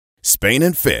Spain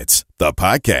and Fitz, the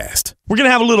podcast. We're going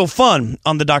to have a little fun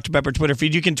on the Dr. Pepper Twitter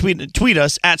feed. You can tweet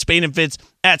us at Spain and Fitz,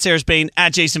 at Sarah Spain,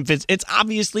 at Jason Fitz. It's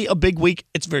obviously a big week.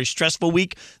 It's a very stressful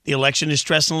week. The election is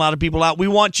stressing a lot of people out. We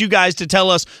want you guys to tell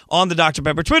us on the Dr.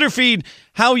 Pepper Twitter feed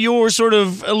how you're sort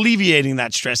of alleviating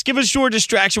that stress. Give us your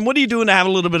distraction. What are you doing to have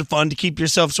a little bit of fun to keep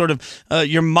yourself sort of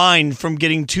your mind from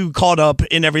getting too caught up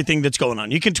in everything that's going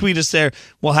on? You can tweet us there.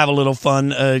 We'll have a little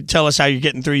fun. Tell us how you're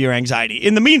getting through your anxiety.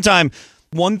 In the meantime,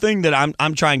 one thing that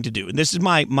I'm trying to do, and this is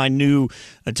my new,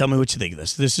 tell me what you think of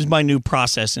this. This is my new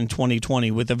process in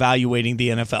 2020 with evaluating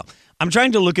the NFL. I'm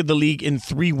trying to look at the league in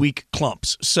 3-week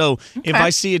clumps. So if I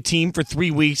see a team for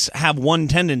 3 weeks have one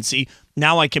tendency,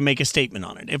 now I can make a statement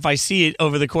on it. If I see it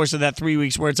over the course of that 3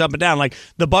 weeks where it's up and down, like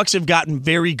the Bucs have gotten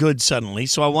very good suddenly,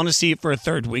 so I want to see it for a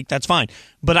third week. That's fine.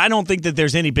 But I don't think that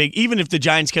there's any big, even if the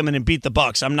Giants come in and beat the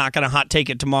Bucs, I'm not going to hot take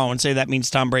it tomorrow and say that means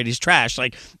Tom Brady's trash.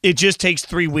 Like, it just takes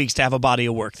 3 weeks to have a body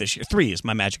of work this year. 3 is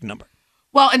my magic number.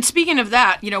 Well, and speaking of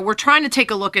that, we're trying to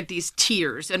take a look at these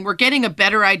tiers, and we're getting a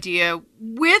better idea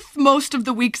with most of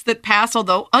the weeks that pass,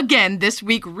 although, again, this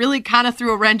week really kind of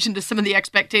threw a wrench into some of the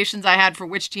expectations I had for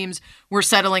which teams were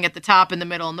settling at the top, in the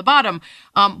middle, and the bottom.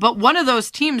 But one of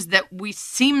those teams that we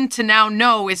seem to now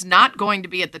know is not going to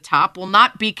be at the top, will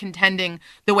not be contending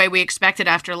the way we expected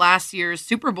after last year's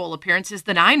Super Bowl appearance, is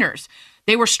the Niners.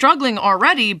 They were struggling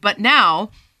already, but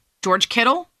now George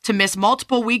Kittle to miss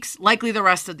multiple weeks, likely the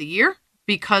rest of the year,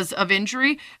 because of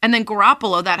injury. And then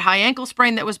Garoppolo, that high ankle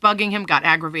sprain that was bugging him, got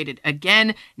aggravated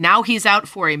again. Now he's out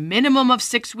for a minimum of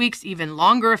 6 weeks, even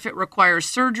longer if it requires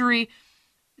surgery.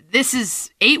 This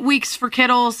is 8 weeks for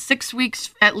Kittle, 6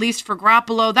 weeks at least for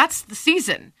Garoppolo. That's the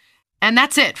season. And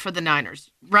that's it for the Niners,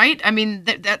 right? I mean,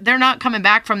 they're not coming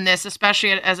back from this,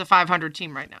 especially as a 500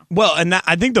 team right now. Well, and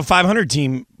I think the 500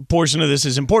 team portion of this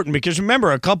is important because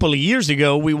remember, a couple of years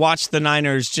ago, we watched the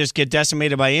Niners just get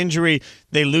decimated by injury.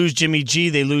 They lose Jimmy G.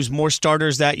 They lose more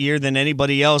starters that year than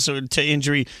anybody else to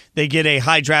injury. They get a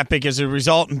high draft pick as a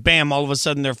result, and bam, all of a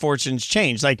sudden their fortunes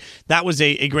change. Like, that was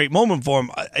a great moment for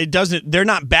them. They're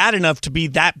not bad enough to be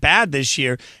that bad this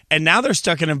year, and now they're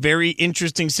stuck in a very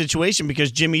interesting situation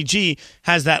because Jimmy G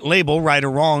has that label, right or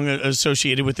wrong,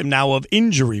 associated with him now of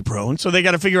injury prone. So they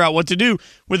got to figure out what to do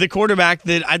with a quarterback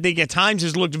that I think at times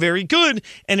has looked very good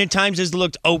and at times has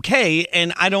looked okay.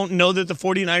 And I don't know that the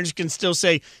 49ers can still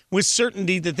say with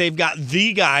certainty that they've got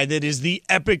the guy that is the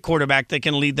epic quarterback that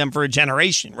can lead them for a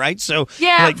generation, right? So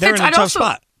yeah, they're in a tough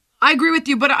spot. I agree with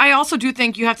you, but I also do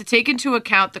think you have to take into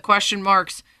account the question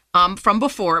marks from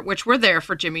before, which were there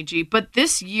for Jimmy G. But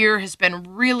this year has been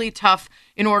really tough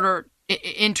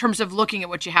in terms of looking at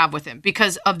what you have with him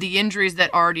because of the injuries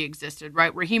that already existed,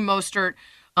 right? Raheem Mostert,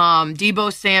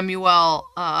 Deebo Samuel,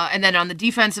 and then on the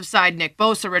defensive side, Nick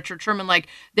Bosa, Richard Sherman. Like,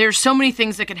 there's so many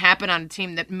things that can happen on a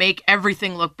team that make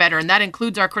everything look better. And that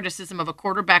includes our criticism of a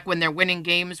quarterback when they're winning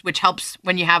games, which helps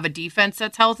when you have a defense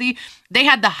that's healthy. They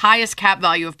had the highest cap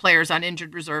value of players on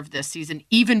injured reserve this season,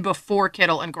 even before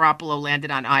Kittle and Garoppolo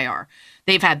landed on IR.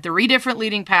 They've had 3 different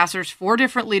leading passers, 4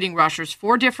 different leading rushers,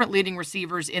 4 different leading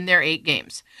receivers in their 8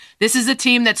 games. This is a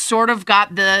team that's sort of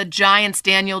got the Giants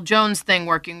Daniel Jones thing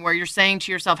working, where you're saying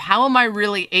to yourself, how am I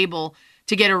really able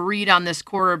to get a read on this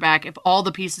quarterback if all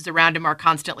the pieces around him are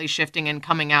constantly shifting and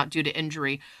coming out due to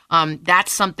injury?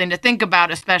 That's something to think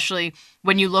about, especially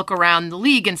when you look around the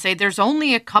league and say there's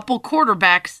only a couple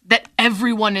quarterbacks that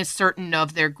everyone is certain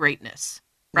of their greatness.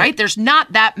 Right? There's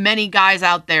not that many guys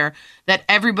out there that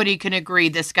everybody can agree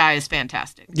this guy is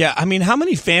fantastic. Yeah, I mean, how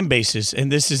many fan bases,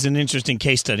 and this is an interesting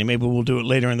case study, maybe we'll do it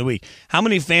later in the week, how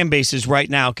many fan bases right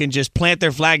now can just plant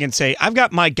their flag and say, I've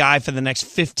got my guy for the next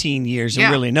 15 years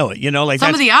and really know it? Like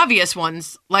some of the obvious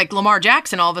ones, like Lamar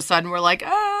Jackson, all of a sudden we're like,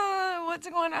 what's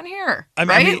going on here?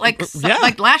 Right?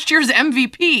 Like last year's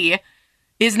MVP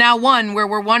is now one where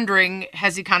we're wondering,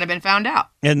 has he kind of been found out?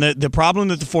 And the problem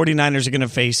that the 49ers are going to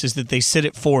face is that they sit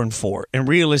at 4-4. And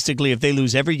realistically, if they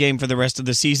lose every game for the rest of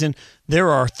the season, there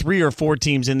are 3 or 4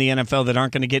 teams in the NFL that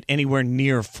aren't going to get anywhere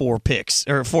near 4 picks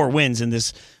or 4 wins in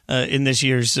this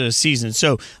year's season.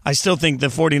 So I still think the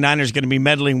 49ers are going to be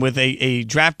meddling with a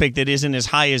draft pick that isn't as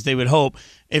high as they would hope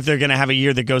if they're going to have a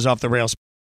year that goes off the rails.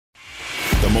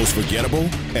 The most forgettable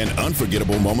and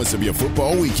unforgettable moments of your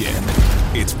football weekend.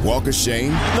 It's Walk of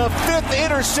Shame. The 5th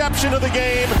interception of the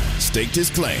game. Staked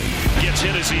his claim. Gets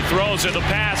hit as he throws in the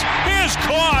pass. Is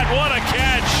caught. What a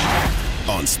catch.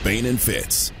 On Spain and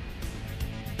Fitz.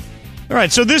 All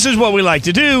right, so this is what we like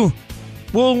to do.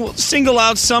 We'll single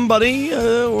out somebody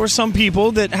or some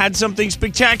people that had something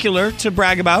spectacular to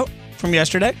brag about from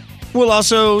yesterday. We'll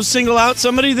also single out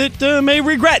somebody that may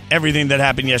regret everything that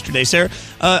happened yesterday, Sarah.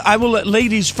 I will let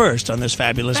ladies first on this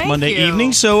fabulous Thank Monday you.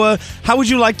 evening. So how would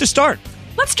you like to start?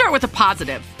 Let's start with a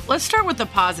positive.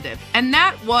 And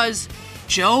that was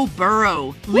Joe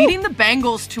Burrow leading the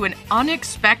Bengals to an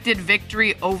unexpected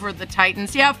victory over the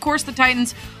Titans. Yeah, of course, the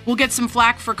Titans will get some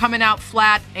flack for coming out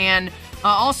flat and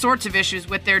all sorts of issues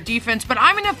with their defense. But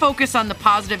I'm going to focus on the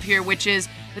positive here, which is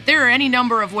that there are any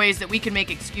number of ways that we can make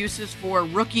excuses for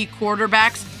rookie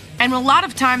quarterbacks. And a lot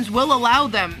of times we'll allow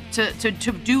them to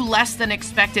do less than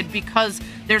expected because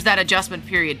there's that adjustment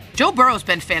period. Joe Burrow's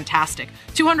been fantastic.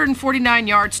 249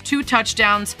 yards, 2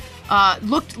 touchdowns,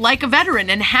 looked like a veteran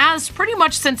and has pretty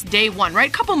much since day one,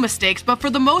 right? Couple mistakes, but for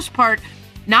the most part,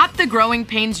 not the growing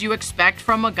pains you expect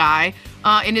from a guy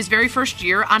in his very first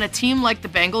year on a team like the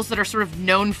Bengals that are sort of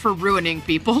known for ruining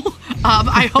people.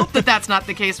 I hope that that's not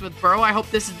the case with Burrow. I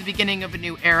hope this is the beginning of a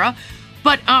new era.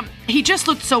 But he just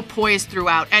looked so poised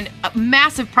throughout, and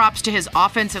massive props to his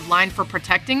offensive line for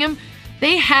protecting him.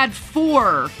 They had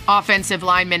 4 offensive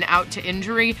linemen out to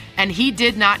injury, and he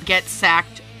did not get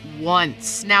sacked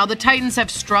once. Now, the Titans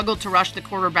have struggled to rush the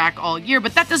quarterback all year,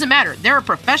 but that doesn't matter. They're a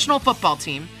professional football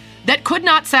team that could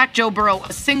not sack Joe Burrow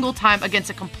a single time against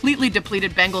a completely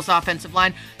depleted Bengals offensive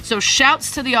line. So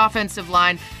shouts to the offensive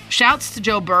line, shouts to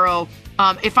Joe Burrow.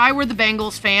 If I were the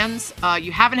Bengals fans,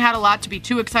 you haven't had a lot to be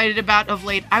too excited about of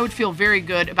late. I would feel very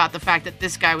good about the fact that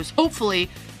this guy was hopefully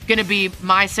going to be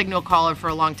my signal caller for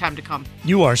a long time to come.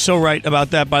 You are so right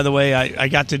about that, by the way. I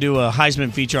got to do a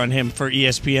Heisman feature on him for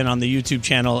ESPN on the YouTube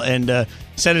channel and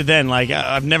said it then. Like,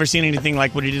 I've never seen anything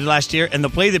like what he did last year. And the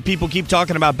play that people keep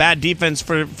talking about, bad defense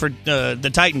for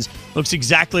the Titans, looks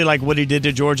exactly like what he did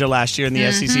to Georgia last year in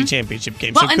the SEC championship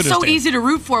game. Well, so and so to him. easy to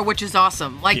root for, which is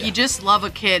awesome. Like, Yeah. you just love a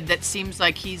kid that seems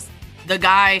like he's the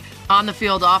guy on the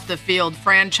field, off the field,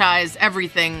 franchise,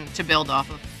 everything to build off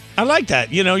of. I like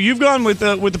that. You know, you've gone with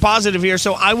the positive here,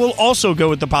 so I will also go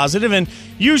with the positive. And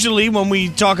usually when we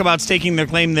talk about staking their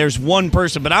claim, there's one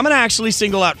person, but I'm going to actually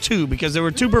single out 2 because there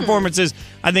were 2 performances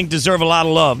I think deserve a lot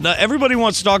of love. Now, everybody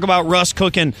wants to talk about Russ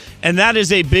cooking, and that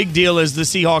is a big deal as the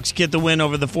Seahawks get the win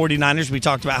over the 49ers. We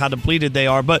talked about how depleted they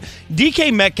are, but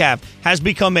DK Metcalf has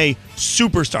become a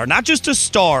superstar, not just a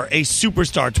star, a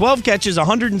superstar. 12 catches,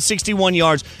 161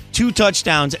 yards, 2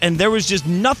 touchdowns, and there was just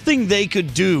nothing they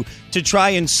could do to try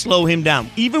and slow him down.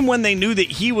 Even when they knew that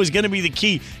he was going to be the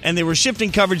key and they were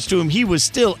shifting coverage to him, he was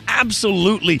still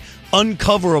absolutely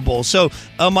uncoverable. So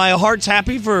my heart's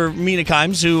happy for Mina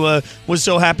Kimes, who was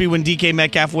so happy when DK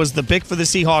Metcalf was the pick for the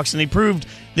Seahawks, and he proved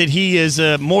that he is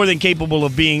more than capable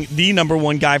of being the number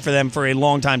 1 guy for them for a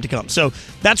long time to come. So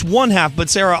that's one half. But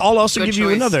Sarah, I'll also give you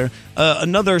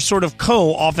another sort of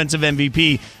co-offensive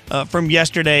MVP from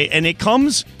yesterday, and it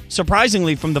comes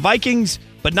surprisingly from the Vikings,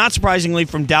 but not surprisingly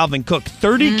from Dalvin Cook.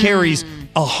 30 carries,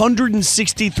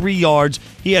 163 yards.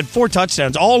 He had 4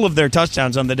 touchdowns, all of their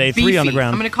touchdowns on the day, Beefy. 3 on the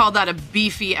ground. I'm going to call that a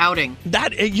beefy outing.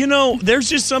 That, you know, there's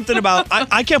just something about,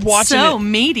 I kept watching So it.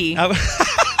 meaty.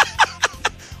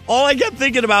 All I kept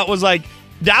thinking about was like,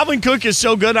 Dalvin Cook is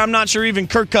so good, I'm not sure even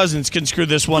Kirk Cousins can screw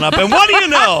this one up. And what do you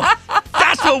know?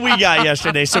 That's what we got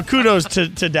yesterday. So kudos to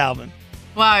Dalvin.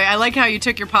 Wow, I like how you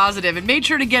took your positive and made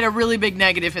sure to get a really big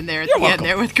negative in there at the end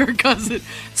there with Kirk Cousins.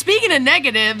 Speaking of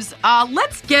negatives,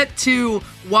 let's get to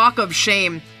Walk of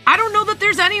Shame. I don't know that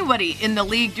there's anybody in the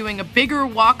league doing a bigger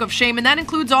Walk of Shame, and that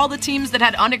includes all the teams that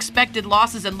had unexpected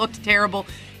losses and looked terrible.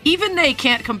 Even they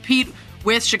can't compete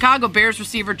with Chicago Bears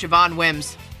receiver Javon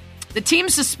Wims. The team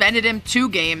suspended him 2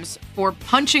 games for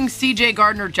punching C.J.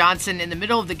 Gardner-Johnson in the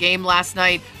middle of the game last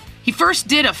night. He first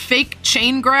did a fake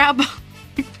chain grab.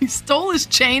 He stole his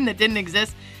chain that didn't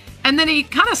exist, and then he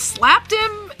kind of slapped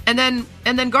him, and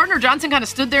then Gardner-Johnson kind of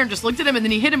stood there and just looked at him, and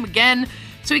then he hit him again.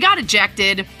 So he got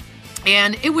ejected,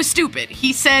 and it was stupid.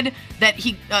 He said that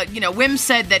Wims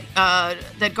said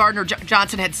that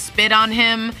Gardner-Johnson had spit on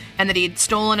him and that he had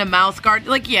stolen a mouth guard.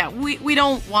 Like, yeah, we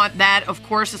don't want that, of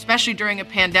course, especially during a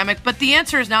pandemic. But the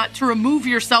answer is not to remove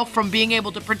yourself from being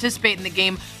able to participate in the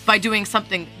game by doing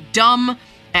something dumb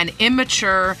and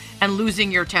immature and losing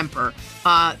your temper.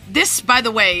 This, by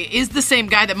the way, is the same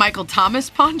guy that Michael Thomas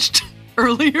punched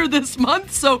earlier this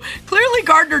month. So clearly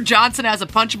Gardner-Johnson has a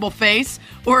punchable face,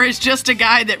 or is just a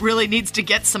guy that really needs to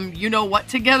get some you-know-what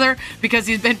together because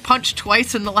he's been punched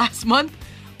twice in the last month.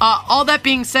 All that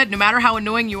being said, no matter how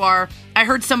annoying you are, I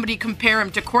heard somebody compare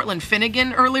him to Cortland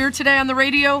Finnegan earlier today on the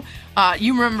radio.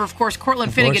 You remember, of course,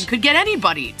 Cortland Finnegan could get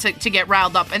anybody to get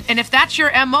riled up. And if that's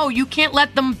your MO, you can't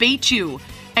let them bait you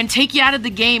and take you out of the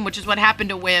game, which is what happened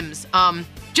to Wims.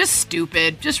 Just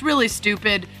stupid. Just really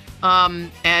stupid.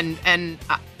 And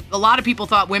a lot of people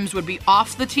thought Wims would be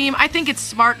off the team. I think it's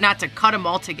smart not to cut him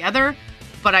altogether,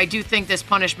 but I do think this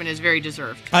punishment is very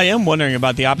deserved. I am wondering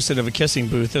about the opposite of a kissing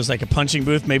booth. There's like a punching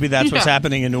booth. Maybe that's what's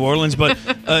happening in New Orleans. But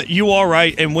you are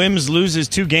right, and Wims loses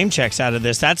 2 game checks out of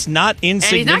this. That's not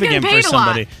insignificant for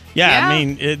somebody. Yeah, I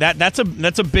mean, that's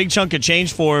a big chunk of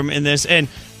change for him in this. And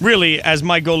really, as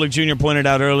Mike Golick Jr. pointed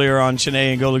out earlier on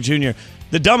Shanae and Golick Jr.,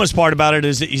 the dumbest part about it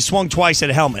is that he swung twice at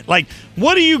a helmet. Like,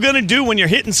 what are you going to do when you're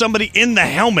hitting somebody in the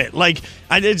helmet? Like,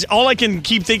 it's all I can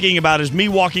keep thinking about is me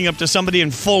walking up to somebody in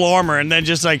full armor and then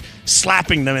just, like,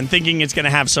 slapping them and thinking it's going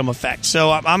to have some effect. So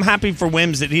I'm happy for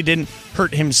Wims that he didn't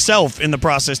hurt himself in the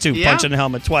process, too, punching the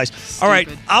helmet twice. Stupid. All right,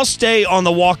 I'll stay on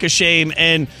the walk of shame,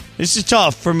 and this is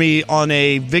tough for me on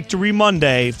a Victory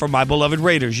Monday for my beloved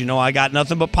Raiders. You know, I got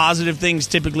nothing but positive things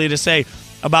typically to say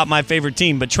about my favorite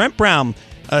team, but Trent Brown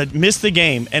missed the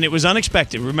game, and it was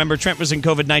unexpected. Remember, Trent was in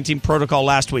COVID-19 protocol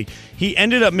last week. He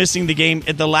ended up missing the game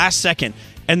at the last second.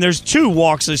 And there's 2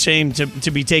 walks of shame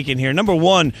to be taken here. Number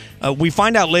one, we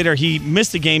find out later he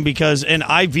missed the game because an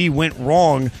IV went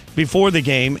wrong before the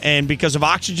game, and because of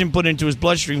oxygen put into his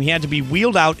bloodstream, he had to be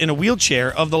wheeled out in a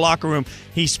wheelchair of the locker room.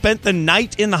 He spent the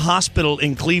night in the hospital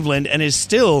in Cleveland and is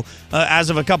still, as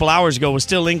of a couple hours ago, was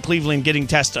still in Cleveland getting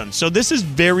tests done. So this is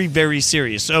very, very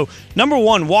serious. So number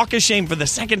one, walk of shame for the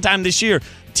second time this year.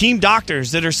 Team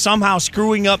doctors that are somehow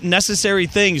screwing up necessary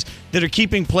things that are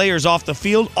keeping players off the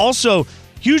field. Also,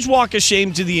 huge walk of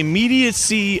shame to the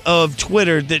immediacy of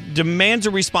Twitter that demands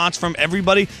a response from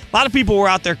everybody. A lot of people were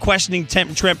out there questioning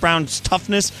Trent Brown's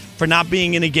toughness for not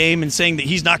being in a game and saying that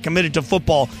he's not committed to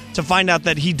football, to find out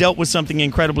that he dealt with something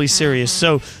incredibly serious.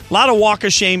 So a lot of walk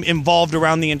of shame involved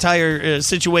around the entire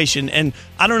situation. And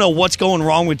I don't know what's going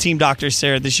wrong with team doctors,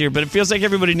 Sarah, this year, but it feels like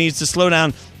everybody needs to slow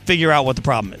down, figure out what the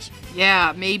problem is.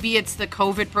 Yeah, maybe it's the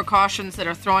COVID precautions that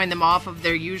are throwing them off of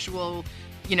their usual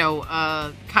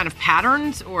kind of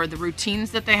patterns or the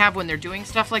routines that they have when they're doing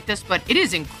stuff like this. But it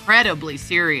is incredibly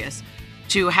serious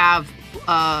to have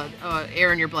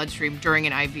air in your bloodstream during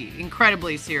an IV.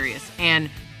 Incredibly serious. And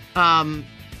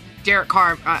Derek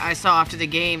Carr, I saw after the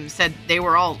game, said they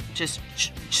were all just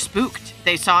spooked.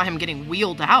 They saw him getting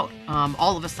wheeled out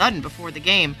all of a sudden before the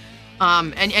game.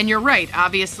 And you're right.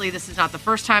 Obviously, this is not the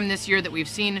first time this year that we've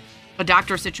seen a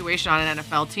doctor situation on an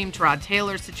NFL team. Tyrod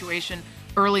Taylor's situation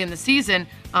early in the season.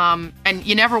 And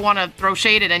you never want to throw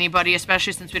shade at anybody,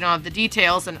 especially since we don't have the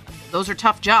details, and those are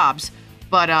tough jobs.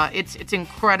 But it's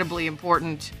incredibly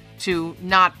important to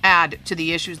not add to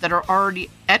the issues that are already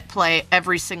at play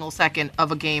every single second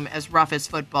of a game as rough as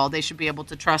football. They should be able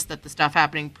to trust that the stuff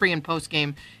happening pre- and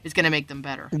post-game is going to make them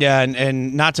better. Yeah,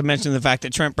 and not to mention the fact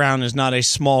that Trent Brown is not a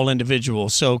small individual.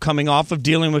 So coming off of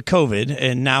dealing with COVID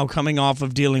and now coming off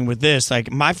of dealing with this,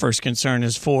 like, my first concern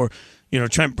is for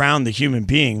Trent Brown, the human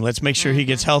being. Let's make sure he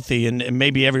gets healthy, and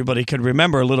maybe everybody could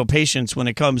remember a little patience when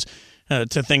it comes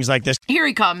to things like this. Here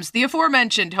he comes, the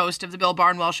aforementioned host of the Bill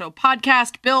Barnwell Show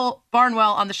podcast, Bill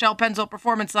Barnwell on the Shell Pennzoil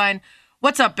Performance Line.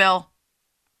 What's up, Bill?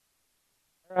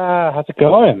 How's it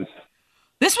going?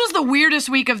 This was the weirdest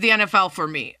week of the NFL for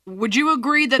me. Would you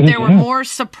agree that there were more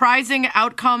surprising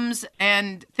outcomes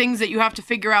and things that you have to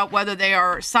figure out whether they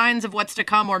are signs of what's to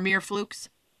come or mere flukes?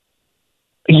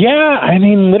 Yeah, I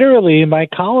mean, literally, my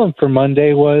column for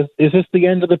Monday was, is this the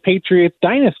end of the Patriots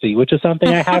dynasty, which is something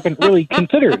I haven't really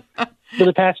considered for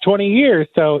the past 20 years.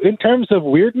 So in terms of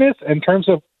weirdness, in terms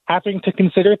of having to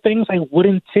consider things I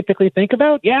wouldn't typically think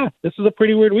about, yeah, this is a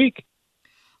pretty weird week.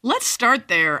 Let's start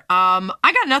there.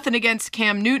 I got nothing against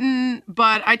Cam Newton,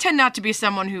 but I tend not to be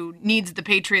someone who needs the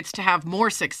Patriots to have more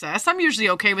success. I'm usually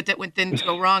okay with it when things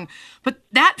go wrong. But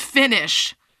that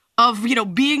finish of,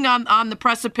 being on the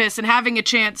precipice and having a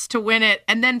chance to win it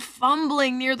and then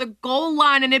fumbling near the goal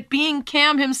line and it being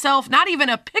Cam himself, not even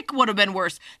a pick would have been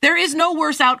worse. There is no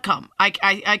worse outcome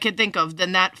I could think of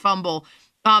than that fumble.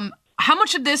 How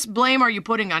much of this blame are you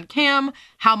putting on Cam?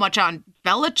 How much on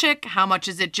Belichick? How much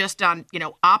is it just on,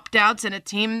 opt-outs in a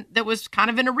team that was kind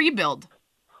of in a rebuild?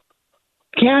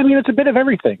 Yeah, I mean, it's a bit of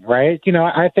everything, right?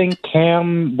 I think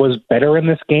Cam was better in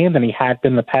this game than he had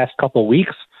been the past couple of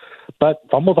weeks, but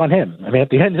fumbled on him. I mean, at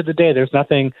the end of the day, there's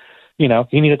nothing, he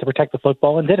needed to protect the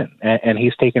football and didn't, and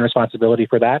he's taking responsibility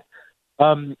for that.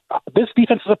 This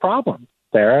defense is a problem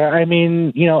there. I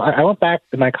mean, I went back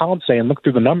in my column today and looked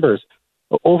through the numbers.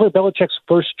 Over Belichick's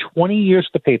first 20 years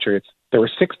with the Patriots, there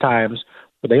were 6 times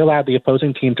where they allowed the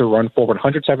opposing team to run for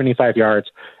 175 yards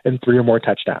and 3 or more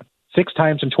touchdowns. 6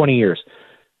 times in 20 years.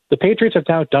 The Patriots have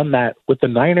now done that with the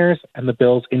Niners and the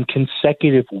Bills in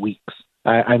consecutive weeks.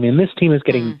 I mean, this team is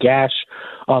getting gash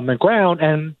on the ground,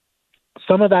 and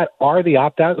some of that are the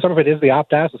opt-outs. Some of it is the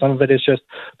opt-outs. Some of it is just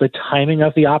the timing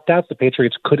of the opt-outs. The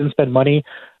Patriots couldn't spend money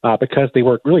because they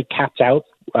were really capped out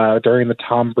during the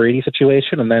Tom Brady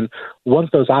situation. And then once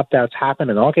those opt-outs happened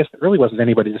in August, there really wasn't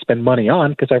anybody to spend money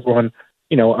on because everyone,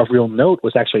 of real note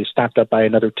was actually snapped up by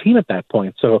another team at that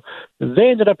point. So they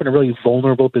ended up in a really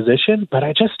vulnerable position. But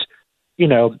I just,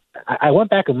 I went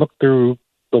back and looked through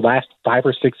the last 5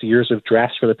 or 6 years of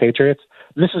drafts for the Patriots.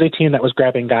 And this is a team that was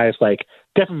grabbing guys like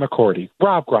Devin McCourty,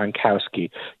 Rob Gronkowski,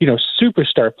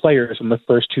 superstar players in the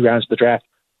first 2 rounds of the draft.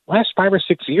 Last 5 or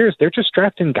 6 years, they're just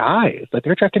drafting guys. Like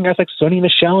they're drafting guys like Sony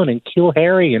Michel and N'Keal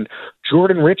Harry and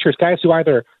Jordan Richards, guys who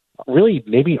either really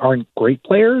maybe aren't great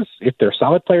players, if they're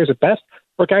solid players at best,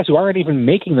 or guys who aren't even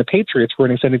making the Patriots for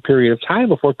an extended period of time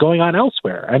before going on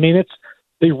elsewhere. I mean,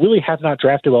 they really have not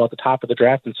drafted well at the top of the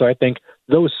draft. And so I think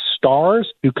those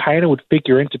stars who kind of would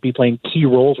figure in to be playing key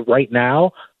roles right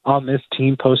now on this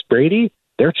team post-Brady,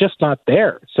 they're just not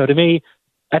there. So to me,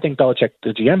 I think Belichick,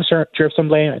 the GM, serves some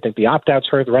blame. I think the opt-outs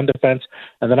hurt the run defense.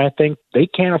 And then I think they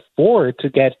can't afford to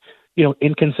get,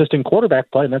 inconsistent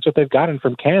quarterback play. And that's what they've gotten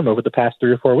from Cam over the past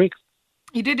 3 or 4 weeks.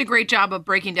 You did a great job of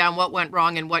breaking down what went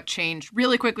wrong and what changed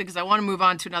really quickly because I want to move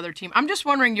on to another team. I'm just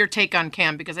wondering your take on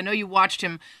Cam because I know you watched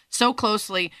him so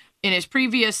closely in his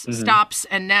previous stops,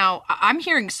 and now I'm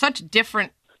hearing such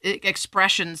different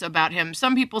expressions about him.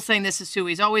 Some people saying this is who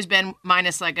he's always been,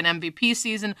 minus like an MVP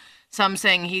season. Some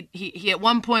saying he at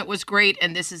one point was great,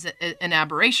 and this is an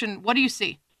aberration. What do you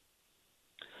see?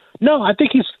 No, I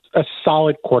think he's a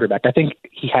solid quarterback. I think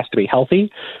he has to be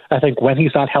healthy. I think when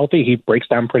he's not healthy, he breaks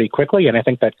down pretty quickly, and I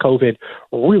think that COVID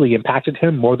really impacted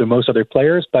him more than most other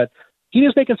players, but he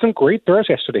was making some great throws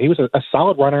yesterday. He was a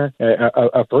solid runner,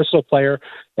 a versatile player,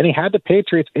 and he had the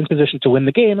Patriots in position to win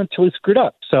the game until he screwed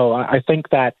up. So I think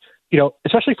that,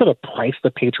 especially for the price the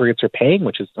Patriots are paying,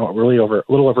 which is really a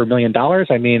little over $1 million,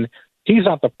 I mean, he's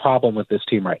not the problem with this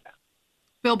team right now.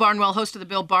 Bill Barnwell, host of the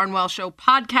Bill Barnwell Show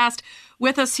podcast,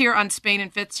 with us here on Spain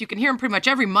and Fitz. You can hear him pretty much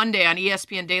every Monday on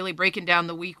ESPN Daily, breaking down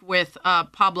the week with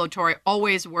Pablo Torre.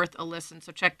 Always worth a listen,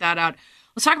 so check that out.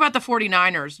 Let's talk about the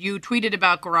 49ers. You tweeted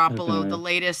about Garoppolo, the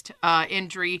latest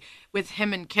injury with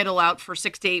him and Kittle out for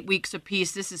 6 to 8 weeks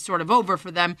apiece. This is sort of over for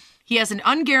them. He has an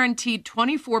unguaranteed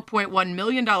 $24.1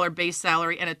 million base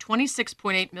salary and a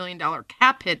 $26.8 million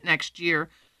cap hit next year.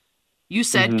 You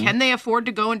said, can they afford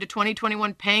to go into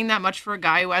 2021 paying that much for a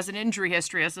guy who has an injury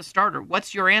history as a starter?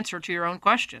 What's your answer to your own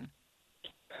question?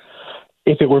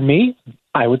 If it were me,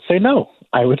 I would say no.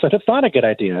 I would say that's not a good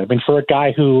idea. I mean, for a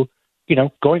guy who,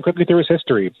 going quickly through his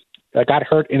history, got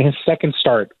hurt in his second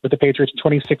start with the Patriots in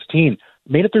 2016,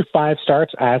 made it through 5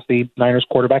 starts as the Niners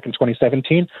quarterback in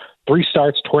 2017, 3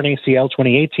 starts, torn ACL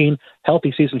 2018,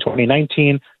 healthy season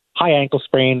 2019, high ankle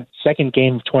sprain, second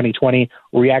game of 2020,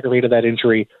 re-aggravated that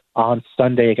injury on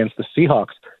Sunday against the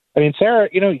Seahawks. I mean, Sarah,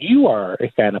 you are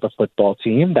a fan of a football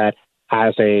team that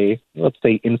has a, let's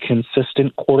say,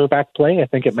 inconsistent quarterback play. I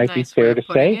think it might be fair to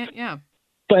say. Yeah.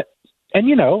 But,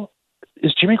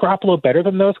 is Jimmy Garoppolo better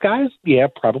than those guys? Yeah,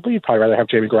 probably. You'd probably rather have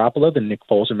Jimmy Garoppolo than Nick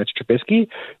Foles or Mitch Trubisky.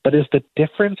 But is the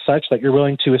difference such that you're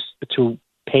willing to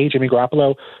pay Jimmy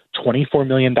Garoppolo $24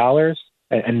 million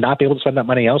and not be able to spend that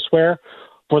money elsewhere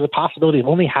for the possibility of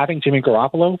only having Jimmy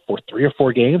Garoppolo for 3 or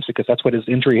 4 games, because that's what his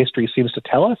injury history seems to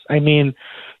tell us? I mean,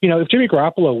 if Jimmy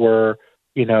Garoppolo were,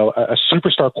 a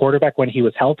superstar quarterback when he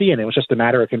was healthy and it was just a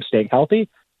matter of him staying healthy,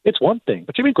 it's one thing.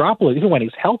 But Jimmy Garoppolo, even when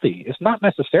he's healthy, is not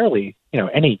necessarily,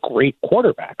 any great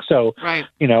quarterback. So, right.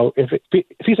 If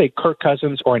he's a Kirk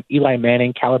Cousins or an Eli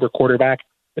Manning caliber quarterback,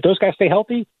 if those guys stay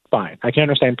healthy, fine. I can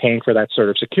understand paying for that sort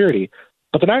of security.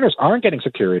 But the Niners aren't getting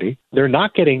security. They're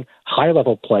not getting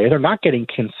high-level play. They're not getting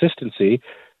consistency.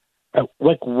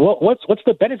 What's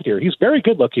the benefit here? He's very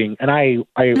good-looking, and I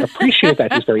appreciate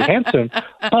that he's very handsome.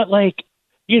 But,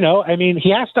 he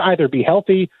has to either be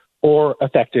healthy or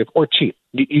effective or cheap.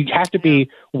 You have to be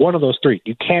one of those 3.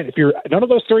 You can't. If you're none of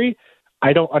those 3,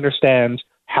 I don't understand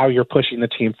how you're pushing the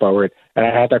team forward. And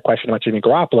I have that question about Jimmy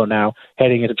Garoppolo now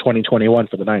heading into 2021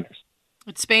 for the Niners.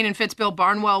 It's Spain and Fitz. Bill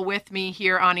Barnwell with me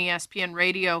here on ESPN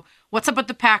Radio. What's up with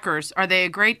the Packers? Are they a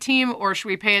great team, or should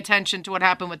we pay attention to what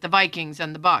happened with the Vikings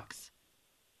and the Bucs?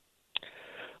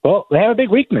 Well, they have a big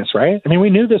weakness, right? I mean, we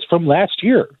knew this from last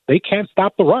year. They can't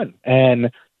stop the run.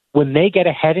 And when they get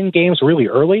ahead in games really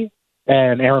early,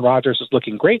 and Aaron Rodgers is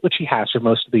looking great, which he has for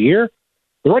most of the year,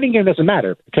 the running game doesn't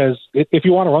matter, because if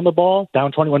you want to run the ball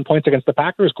down 21 points against the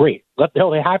Packers, great.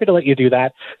 They're happy to let you do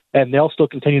that, and they'll still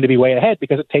continue to be way ahead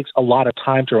because it takes a lot of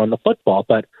time to run the football.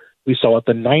 But we saw it with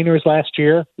the Niners last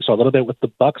year. We saw a little bit with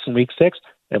the Bucs in Week 6,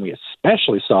 and we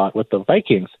especially saw it with the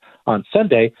Vikings on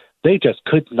Sunday. they just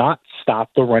could not stop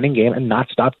the running game and not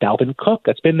stop Dalvin Cook.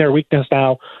 That's been their weakness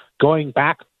now going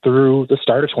back through the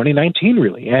start of 2019,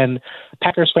 really. And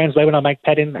Packers fans blaming on Mike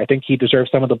Pettin. I think he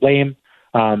deserves some of the blame.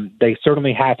 They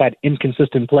certainly have had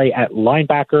inconsistent play at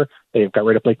linebacker. They've got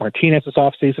rid of Blake Martinez this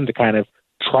offseason to kind of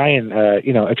try and,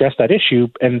 address that issue.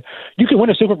 And you can win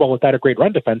a Super Bowl without a great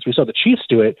run defense. We saw the Chiefs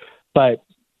do it, but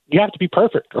you have to be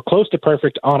perfect or close to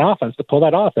perfect on offense to pull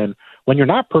that off. And when you're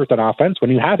not perfect on offense, when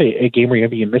you have a game where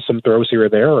you miss some throws here or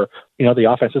there, or,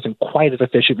 the offense isn't quite as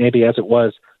efficient maybe as it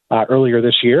was earlier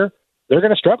this year, they're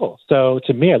going to struggle. So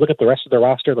to me, I look at the rest of their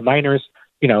roster, the Niners,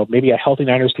 maybe a healthy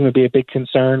Niners team would be a big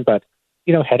concern, but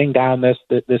heading down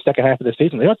the second half of the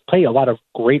season, they don't play a lot of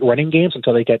great running games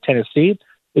until they get Tennessee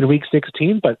in Week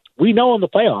 16. But we know in the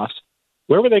playoffs,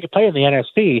 wherever they could play in the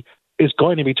NFC is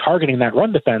going to be targeting that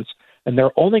run defense, and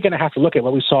they're only going to have to look at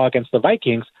what we saw against the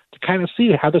Vikings to kind of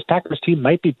see how this Packers team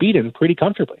might be beaten pretty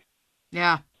comfortably.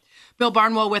 Yeah. Bill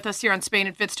Barnwell with us here on Spain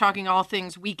and Fitz, talking all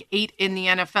things Week 8 in the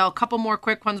NFL. A couple more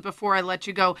quick ones before I let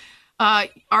you go.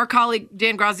 Our colleague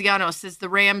Dan Graziano says the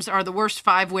Rams are the worst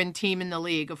 5-win team in the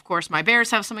league. Of course, my Bears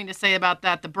have something to say about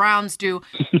that. The Browns do.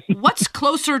 What's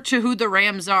closer to who the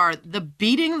Rams are? The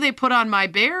beating they put on my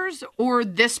Bears or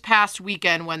this past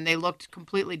weekend when they looked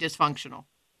completely dysfunctional?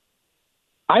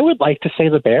 I would like to say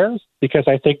the Bears because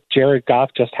I think Jared Goff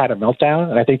just had a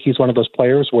meltdown. And I think he's one of those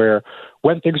players where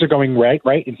when things are going right,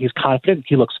 and he's confident,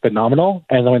 he looks phenomenal.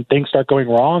 And then when things start going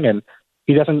wrong and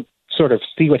he doesn't sort of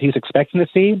see what he's expecting to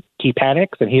see, he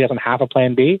panics and he doesn't have a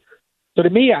plan B. So to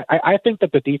me, I think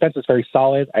that the defense is very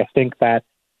solid. I think that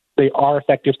they are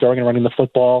effective throwing and running the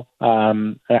football.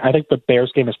 I think the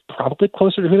Bears game is probably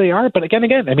closer to who they are. But again,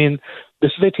 I mean,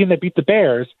 this is a team that beat the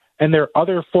Bears, and their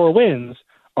other 4 wins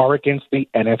are against the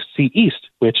NFC East,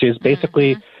 which is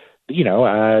basically,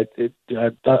 a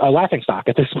laughing stock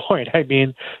at this point. I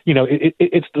mean,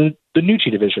 it's the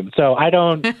Nucci division. So I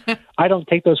don't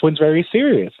take those wins very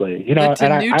seriously. The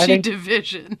Nucci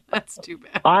division. That's too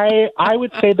bad. I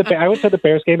would say the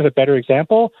Bears game is a better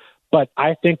example, but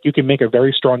I think you can make a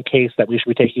very strong case that we should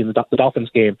be taking the Dolphins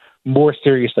game more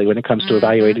seriously when it comes to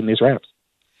evaluating these Rams.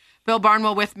 Bill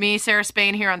Barnwell with me, Sarah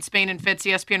Spain here on Spain and Fitz,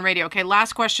 ESPN Radio. Okay,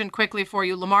 last question quickly for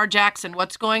you. Lamar Jackson,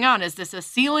 what's going on? Is this a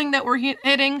ceiling that we're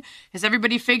hitting? Has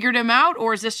everybody figured him out,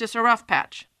 or is this just a rough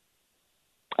patch?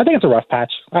 I think it's a rough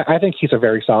patch. I think he's a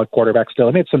very solid quarterback still.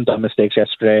 He made some dumb mistakes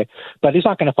yesterday, but he's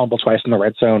not going to fumble twice in the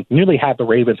red zone. Nearly had the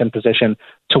Ravens in position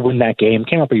to win that game.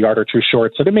 Came up a yard or two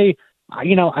short. So to me,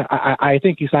 I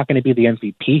think he's not going to be the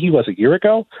MVP he was a year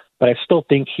ago, but I still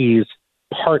think he's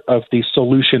part of the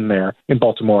solution there in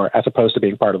Baltimore as opposed to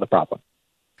being part of the problem.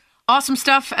 Awesome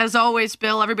stuff, as always,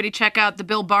 Bill. Everybody check out the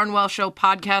Bill Barnwell Show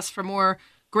podcast for more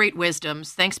great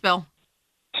wisdoms. Thanks, Bill.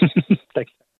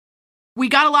 Thanks. We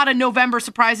got a lot of November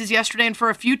surprises yesterday, and for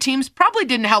a few teams, probably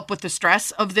didn't help with the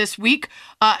stress of this week.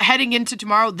 Heading into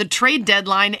tomorrow, the trade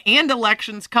deadline and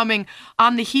elections coming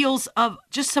on the heels of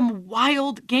just some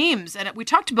wild games. And we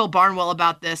talked to Bill Barnwell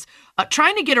about this,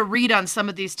 trying to get a read on some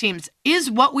of these teams. Is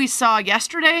what we saw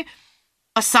yesterday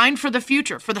a sign for the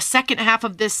future, for the second half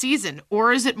of this season,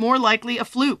 or is it more likely a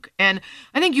fluke? And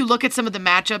I think you look at some of the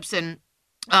matchups and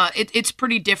it's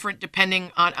pretty different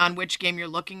depending on which game you're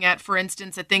looking at. For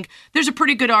instance, I think there's a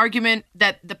pretty good argument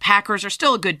that the Packers are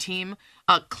still a good team.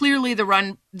 Clearly, the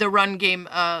run game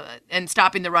and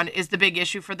stopping the run is the big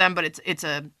issue for them. But it's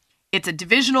a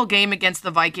divisional game against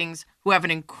the Vikings, who have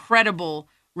an incredible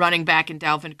running back in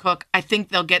Dalvin Cook. I think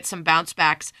they'll get some bounce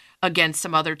backs against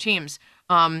some other teams.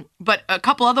 But a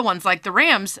couple other ones like the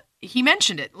Rams, he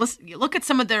mentioned it. Listen, you look at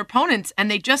some of their opponents, and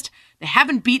they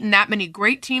haven't beaten that many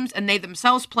great teams, and they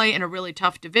themselves play in a really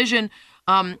tough division.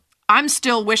 I'm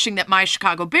still wishing that my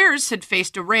Chicago Bears had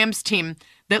faced a Rams team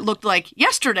that looked like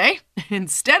yesterday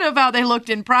instead of how they looked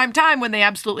in prime time when they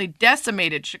absolutely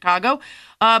decimated Chicago.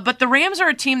 But the Rams are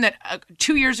a team that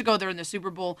 2 years ago, they're in the Super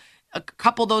Bowl. A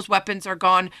couple of those weapons are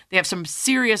gone. They have some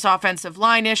serious offensive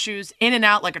line issues, in and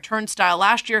out like a turnstile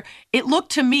last year. It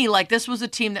looked to me like this was a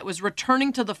team that was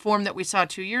returning to the form that we saw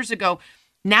 2 years ago.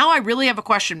 Now I really have a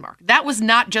question mark. That was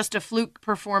not just a fluke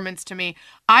performance to me.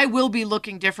 I will be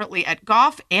looking differently at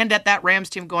Goff and at that Rams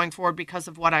team going forward because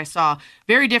of what I saw.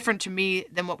 Very different to me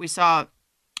than what we saw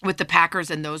with the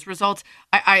Packers and those results.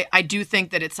 I do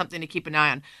think that it's something to keep an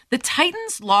eye on. The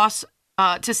Titans' loss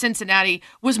to Cincinnati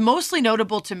was mostly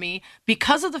notable to me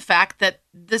because of the fact that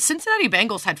the Cincinnati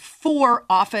Bengals had 4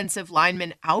 offensive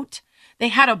linemen out. They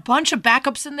had a bunch of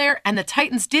backups in there, and the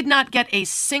Titans did not get a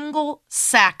single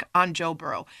sack on Joe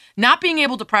Burrow. Not being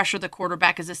able to pressure the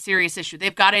quarterback is a serious issue.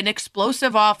 They've got an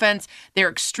explosive offense. They're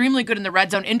extremely good in the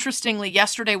red zone. Interestingly,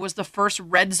 yesterday was the first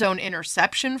red zone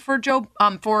interception for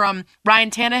Ryan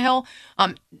Tannehill.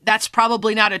 That's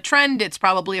probably not a trend. It's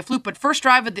probably a fluke. But first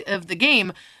drive of the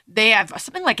game, they have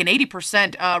something like an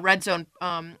 80% red zone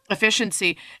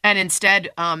efficiency, and instead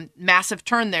massive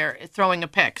turn there, throwing a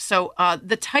pick. So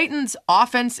the Titans'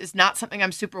 offense is not something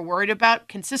I'm super worried about,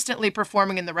 consistently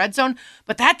performing in the red zone.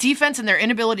 But that defense and their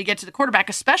inability to get to the quarterback,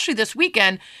 especially this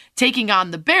weekend, taking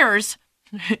on the Bears,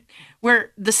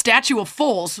 where the statue of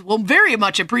Foles will very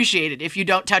much appreciate it if you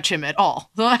don't touch him at all.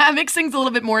 So that makes things a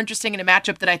little bit more interesting in a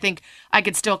matchup that I think I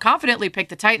could still confidently pick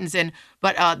the Titans in,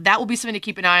 but that will be something to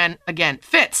keep an eye on. Again,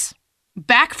 Fitz,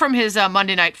 back from his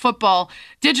Monday Night Football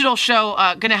digital show,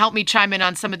 going to help me chime in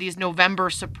on some of these November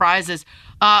surprises.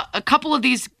 A couple of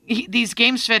these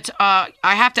games, Fitz, I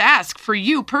have to ask, for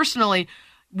you personally,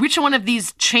 which one of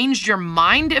these changed your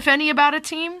mind, if any, about a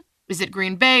team? Is it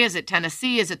Green Bay? Is it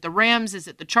Tennessee? Is it the Rams? Is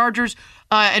it the Chargers?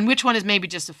 And which one is maybe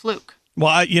just a fluke?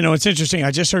 Well, it's interesting.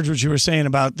 I just heard what you were saying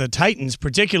about the Titans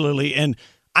particularly, and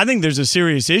I think there's a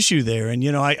serious issue there. And,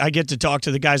 I get to talk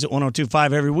to the guys at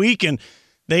 102.5 every week, and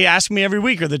they ask me every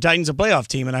week, are the Titans a playoff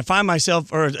team? And I find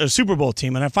myself, or a Super Bowl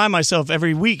team, and I find myself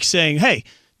every week saying, hey,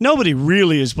 nobody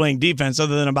really is playing defense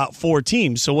other than about 4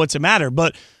 teams, so what's the matter?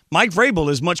 But Mike Vrabel,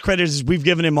 as much credit as we've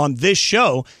given him on this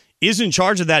show, is in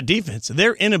charge of that defense.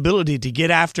 Their inability to get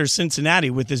after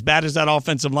Cincinnati with as bad as that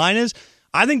offensive line is,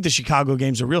 I think the Chicago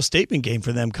game's a real statement game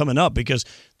for them coming up because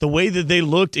the way that they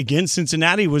looked against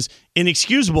Cincinnati was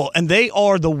inexcusable, and they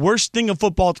are the worst thing a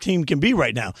football team can be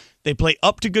right now. They play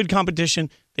up to good competition.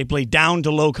 They play down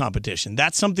to low competition.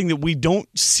 That's something that we don't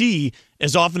see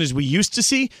as often as we used to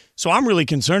see. So I'm really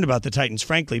concerned about the Titans,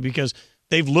 frankly, because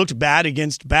they've looked bad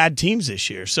against bad teams this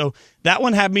year. So that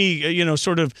one had me,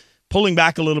 sort of pulling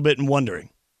back a little bit and wondering.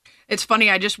 It's funny,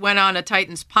 I just went on a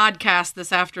Titans podcast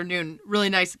this afternoon. Really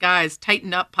nice guys,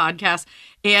 Tighten Up podcast.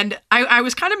 And I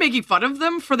was kind of making fun of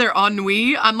them for their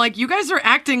ennui. I'm like, you guys are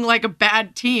acting like a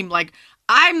bad team. Like,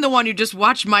 I'm the one who just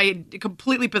watched my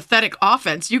completely pathetic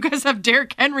offense. You guys have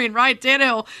Derrick Henry and Ryan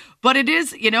Tannehill. But it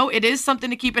is something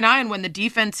to keep an eye on when the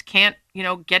defense can't,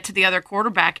 get to the other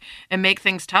quarterback and make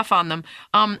things tough on them.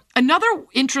 Another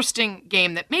interesting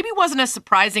game that maybe wasn't as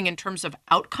surprising in terms of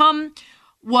outcome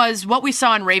was what we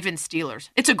saw in Ravens-Steelers.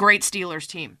 It's a great Steelers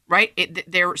team, right?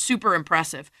 They're super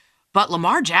impressive. But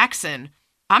Lamar Jackson,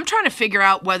 I'm trying to figure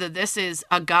out whether this is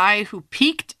a guy who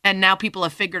peaked and now people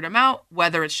have figured him out,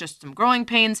 whether it's just some growing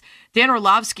pains. Dan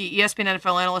Orlovsky, ESPN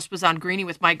NFL analyst, was on Greeny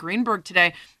with Mike Greenberg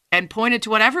today and pointed to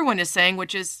what everyone is saying,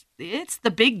 which is it's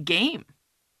the big game.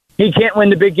 He can't win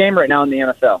the big game right now in the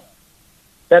NFL.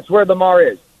 That's where Lamar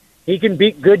is. He can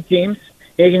beat good teams.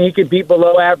 He can beat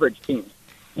below average teams.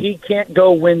 He can't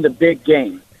go win the big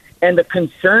game. And the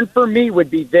concern for me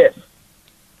would be this.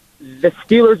 The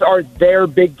Steelers are their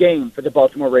big game for the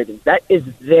Baltimore Ravens. That is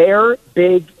their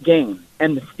big game,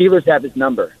 and the Steelers have his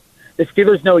number. The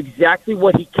Steelers know exactly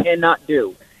what he cannot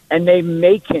do, and they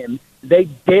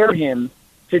dare him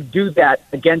to do that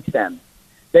against them.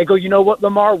 They go, you know what,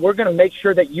 Lamar, we're going to make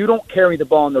sure that you don't carry the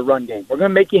ball in the run game. We're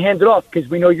going to make you hand it off because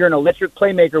we know you're an electric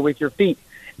playmaker with your feet.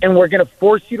 And we're going to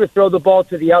force you to throw the ball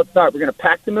to the outside. We're going to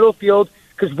pack the middle field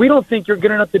because we don't think you're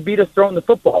good enough to beat us throwing the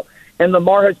football. And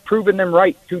Lamar has proven them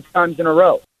right 2 times in a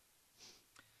row.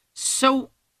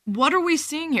 So what are we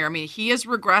seeing here? I mean, he has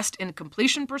regressed in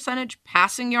completion percentage,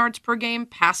 passing yards per game,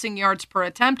 passing yards per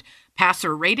attempt,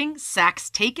 passer rating,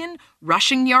 sacks taken,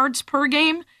 rushing yards per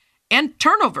game, and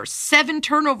turnovers. 7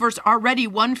 turnovers already,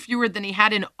 1 fewer than he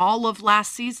had in all of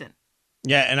last season.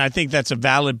 Yeah, and I think that's a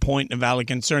valid point and a valid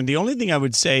concern. The only thing I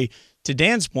would say to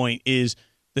Dan's point is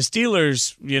the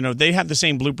Steelers, they have the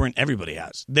same blueprint everybody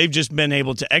has. They've just been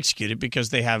able to execute it because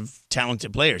they have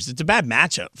talented players. It's a bad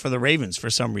matchup for the Ravens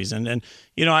for some reason. And,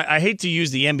 I hate to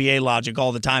use the NBA logic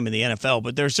all the time in the NFL,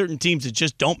 but there are certain teams that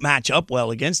just don't match up well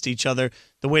against each other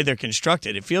the way they're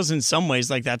constructed. It feels in some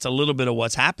ways like that's a little bit of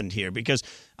what's happened here because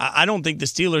I don't think the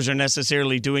Steelers are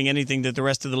necessarily doing anything that the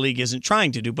rest of the league isn't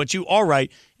trying to do. But you are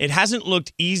right. It hasn't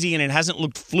looked easy and it hasn't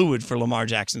looked fluid for Lamar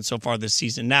Jackson so far this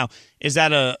season. Now, is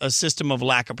that a system of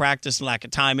lack of practice, lack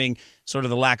of timing, sort of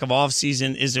the lack of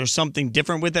offseason? Is there something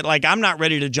different with it? Like, I'm not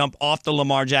ready to jump off the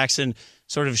Lamar Jackson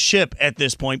sort of ship at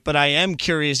this point, but I am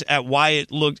curious at why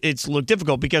it's looked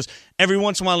difficult because every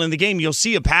once in a while in the game, you'll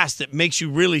see a pass that makes you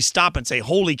really stop and say,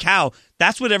 holy cow,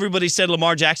 that's what everybody said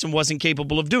Lamar Jackson wasn't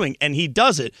capable of doing, and he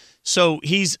does it. So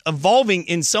he's evolving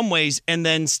in some ways and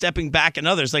then stepping back in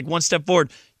others, like 1 step forward,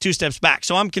 2 steps back.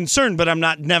 So I'm concerned, but I'm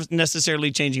not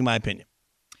necessarily changing my opinion.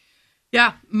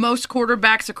 Yeah, most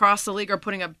quarterbacks across the league are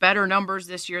putting up better numbers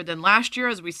this year than last year,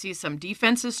 as we see some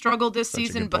defenses struggle this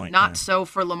season, but not so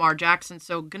for Lamar Jackson.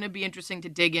 So going to be interesting to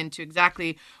dig into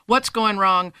exactly what's going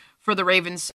wrong for the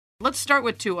Ravens. Let's start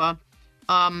with Tua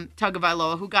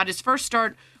Tagovailoa, who got his first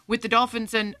start with the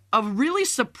Dolphins and a really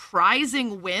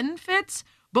surprising win, Fitz.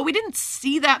 But we didn't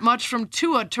see that much from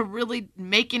Tua to really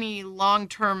make any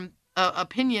long-term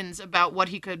opinions about what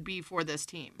he could be for this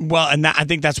team. Well, and I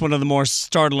think that's one of the more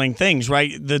startling things,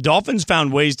 right? The Dolphins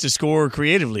found ways to score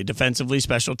creatively, defensively,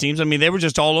 special teams. I mean, they were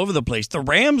just all over the place. The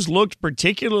Rams looked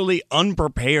particularly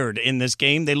unprepared in this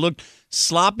game. They looked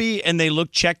sloppy and they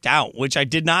looked checked out, which I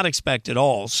did not expect at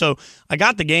all. So I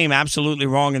got the game absolutely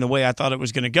wrong in the way I thought it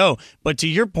was going to go. But to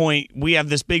your point, we have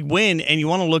this big win and you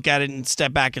want to look at it and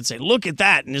step back and say, look at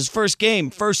that. In his first game,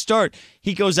 first start,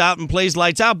 he goes out and plays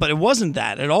lights out, but it wasn't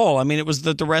that at all. I mean, it was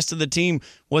that the rest of the team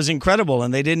was incredible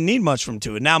and they didn't need much from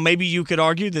Tua. Now, maybe you could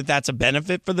argue that that's a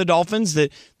benefit for the Dolphins,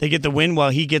 that they get the win while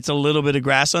he gets a little bit of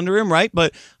grass under him, right?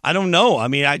 But I don't know. I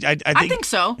mean, I think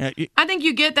so. I think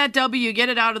you get that W, you get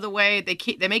it out of the way.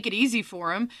 They make it easy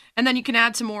for him, and then you can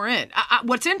add some more in.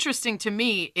 What's interesting to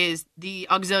me is the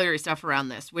auxiliary stuff around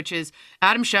this, which is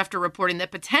Adam Schefter reporting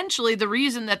that potentially the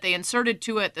reason that they inserted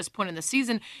Tua at this point in the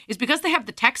season is because they have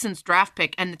the Texans draft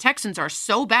pick, and the Texans are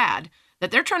so bad that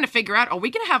they're trying to figure out, are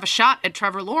we going to have a shot at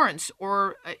Trevor Lawrence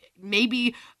or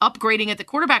maybe upgrading at the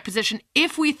quarterback position?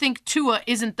 If we think Tua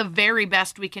isn't the very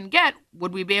best we can get,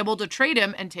 would we be able to trade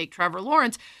him and take Trevor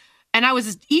Lawrence? And I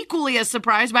was equally as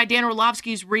surprised by Dan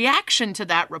Orlovsky's reaction to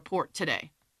that report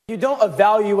today. You don't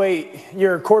evaluate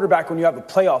your quarterback when you have a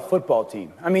playoff football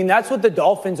team. I mean, that's what the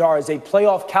Dolphins are, as a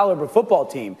playoff caliber football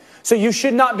team. So you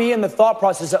should not be in the thought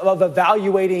process of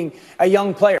evaluating a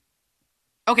young player.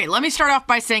 Okay, let me start off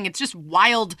by saying it's just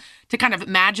wild to kind of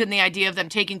imagine the idea of them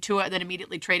taking Tua and then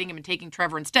immediately trading him and taking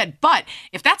Trevor instead. But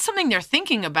if that's something they're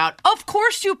thinking about, of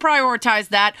course you prioritize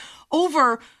that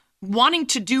over wanting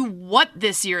to do what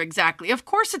this year exactly? Of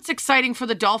course it's exciting for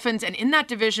the Dolphins, and in that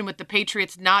division with the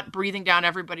Patriots not breathing down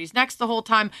everybody's necks the whole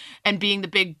time and being the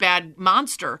big bad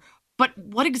monster. But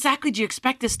what exactly do you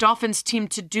expect this Dolphins team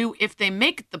to do if they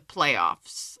make the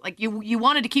playoffs? Like you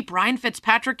wanted to keep Ryan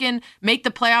Fitzpatrick in, make the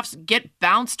playoffs, get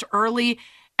bounced early,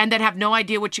 and then have no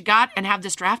idea what you got and have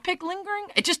this draft pick lingering?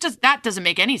 That doesn't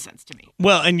make any sense to me.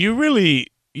 Well, and you really,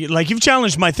 you've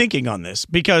challenged my thinking on this,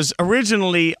 because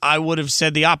originally I would have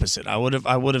said the opposite. I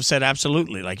would have said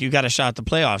absolutely, like, you got a shot at the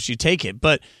playoffs, you take it.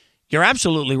 But you're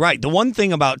absolutely right. The one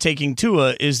thing about taking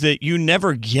Tua is that you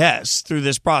never guess through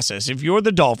this process. If you're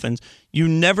the Dolphins, you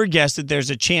never guess that there's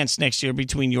a chance next year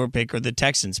between your pick or the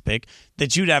Texans pick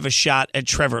that you'd have a shot at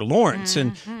Trevor Lawrence.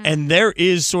 Mm-hmm. And there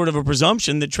is sort of a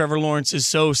presumption that Trevor Lawrence is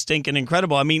so stinking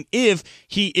incredible. I mean, if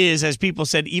he is, as people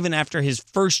said, even after his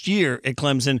first year at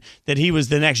Clemson, that he was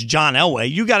the next John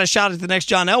Elway, you got a shot at the next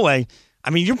John Elway. I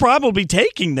mean, you're probably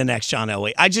taking the next John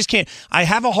Elway. I just can't. I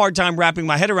have a hard time wrapping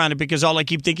my head around it, because all I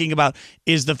keep thinking about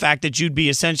is the fact that you'd be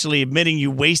essentially admitting you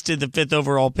wasted the 5th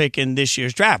overall pick in this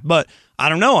year's draft. But I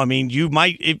don't know. I mean, you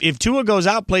might, if Tua goes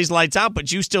out, plays lights out,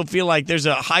 but you still feel like there's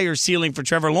a higher ceiling for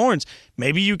Trevor Lawrence,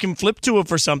 maybe you can flip Tua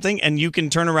for something and you can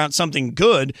turn around something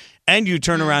good, and you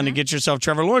turn around and get yourself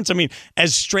Trevor Lawrence. I mean,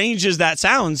 as strange as that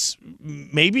sounds,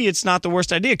 maybe it's not the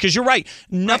worst idea, because you're right.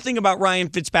 Nothing about Ryan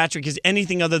Fitzpatrick is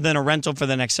anything other than a rental for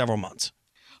the next several months.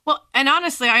 Well, and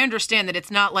honestly, I understand that it's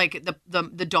not like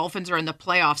the Dolphins are in the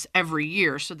playoffs every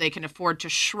year, so they can afford to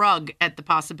shrug at the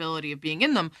possibility of being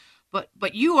in them.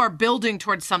 But you are building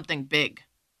towards something big.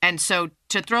 And so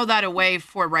to throw that away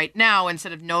for right now,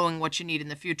 instead of knowing what you need in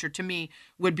the future, to me,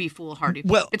 would be foolhardy.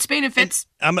 Well, it's Spain and Fitz.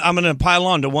 I'm going to pile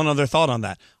on to one other thought on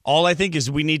that. All I think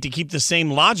is we need to keep the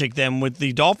same logic then with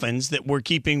the Dolphins that we're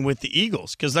keeping with the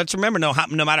Eagles. Because let's remember, no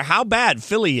matter how bad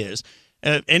Philly is,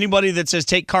 anybody that says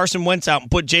take Carson Wentz out and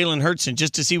put Jalen Hurts in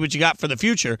just to see what you got for the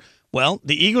future, well,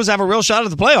 the Eagles have a real shot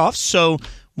at the playoffs. So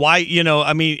why,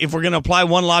 if we're going to apply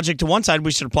one logic to one side,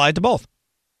 we should apply it to both.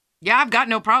 Yeah, I've got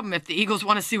no problem if the Eagles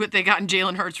want to see what they got in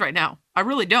Jalen Hurts right now. I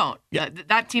really don't. Yeah.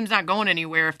 That team's not going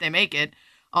anywhere if they make it.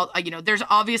 There's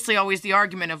obviously always the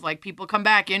argument of, like, people come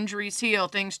back, injuries heal,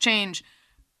 things change.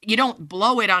 You don't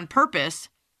blow it on purpose,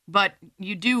 but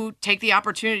you do take the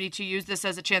opportunity to use this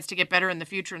as a chance to get better in the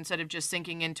future instead of just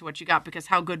sinking into what you got, because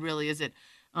how good really is it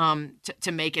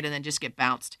to make it and then just get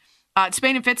bounced?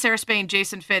 Spain and Fitz, Sarah Spain,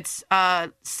 Jason Fitz,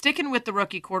 sticking with the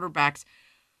rookie quarterbacks.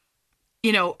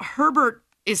 Herbert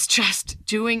is just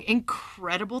doing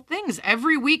incredible things.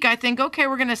 Every week I think, okay,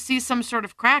 we're going to see some sort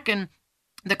of crack. And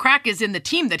The crack is in the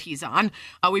team that he's on.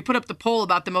 We put up the poll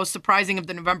about the most surprising of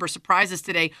the November surprises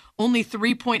today. Only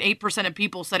 3.8% of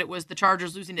people said it was the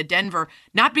Chargers losing to Denver.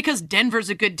 Not because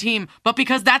Denver's a good team, but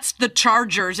because that's the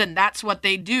Chargers and that's what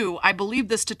they do. I believe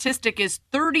the statistic is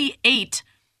 38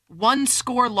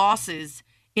 one-score losses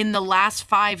in the last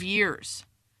 5 years.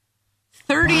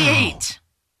 38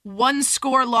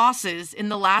 one-score losses in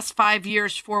the last 5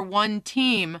 years for one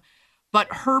team. But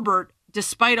Herbert,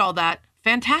 despite all that,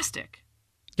 fantastic.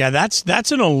 Yeah,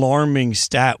 that's an alarming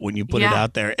stat when you put it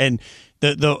out there. And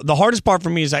the hardest part for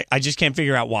me is I just can't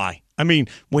figure out why. I mean,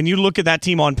 when you look at that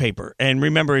team on paper, and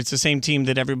remember, it's the same team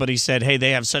that everybody said, hey,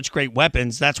 they have such great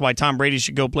weapons. That's why Tom Brady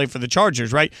should go play for the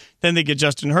Chargers, right? Then they get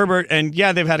Justin Herbert, and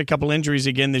yeah, they've had a couple injuries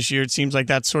again this year. It seems like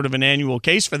that's sort of an annual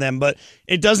case for them, but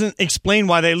it doesn't explain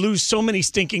why they lose so many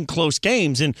stinking close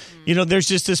games. And, there's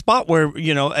just a spot where,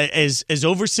 as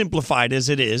oversimplified as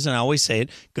it is, and I always say it,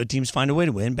 good teams find a way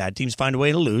to win, bad teams find a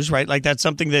way to lose, right? Like that's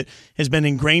something that has been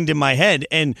ingrained in my head.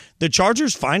 And the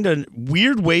Chargers find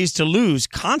weird ways to lose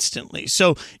constantly.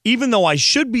 So even though I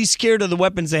should be scared of the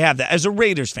weapons they have there, as a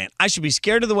Raiders fan, I should be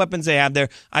scared of the weapons they have there.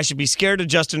 I should be scared of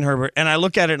Justin Herbert. And I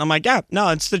look at it and I'm like, yeah, no,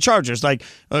 it's the Chargers. Like,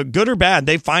 good or bad,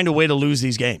 they find a way to lose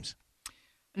these games.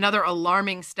 Another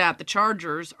alarming stat, the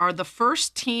Chargers are the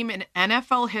first team in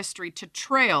NFL history to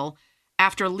trail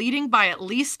after leading by at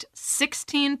least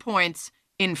 16 points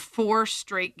in 4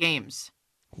 straight games.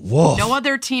 Whoa. No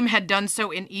other team had done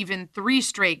so in even 3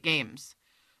 straight games.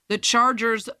 The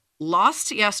Chargers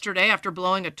lost yesterday after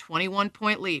blowing a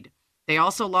 21-point lead. They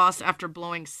also lost after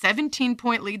blowing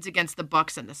 17-point leads against the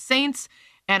Bucs and the Saints,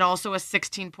 and also a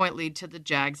 16-point lead to the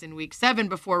Jags in Week 7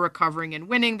 before recovering and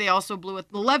winning. They also blew an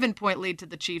 11-point lead to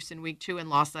the Chiefs in Week 2 and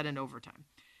lost that in overtime.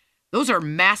 Those are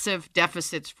massive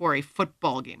deficits for a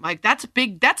football game. Like that's a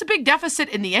big deficit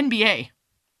in the NBA.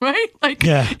 Right? Like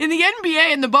in the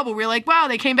NBA in the bubble, we're like, wow,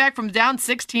 they came back from down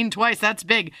 16 twice. That's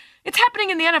big. It's happening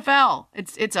in the NFL.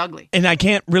 It's ugly. And I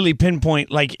can't really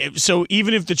pinpoint, so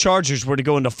even if the Chargers were to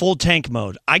go into full tank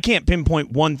mode, I can't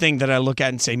pinpoint one thing that I look at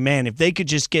and say, man, if they could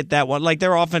just get that one, like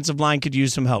their offensive line could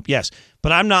use some help. Yes.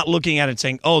 But I'm not looking at it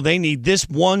saying, oh, they need this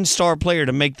one star player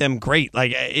to make them great.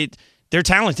 Like they're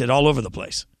talented all over the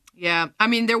place. Yeah, I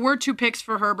mean, there were 2 picks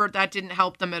for Herbert. That didn't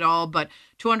help them at all, but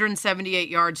 278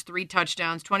 yards, 3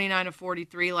 touchdowns, 29 of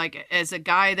 43. Like, as a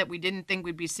guy that we didn't think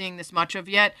we'd be seeing this much of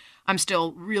yet, I'm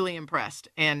still really impressed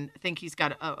and think he's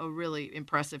got a really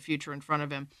impressive future in front of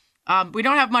him. We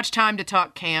don't have much time to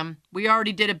talk Cam. We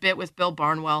already did a bit with Bill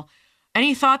Barnwell.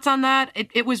 Any thoughts on that?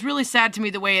 It was really sad to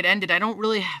me the way it ended. I don't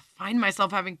really find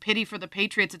myself having pity for the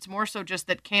Patriots. It's more so just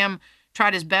that Cam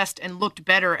tried his best and looked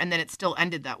better, and then it still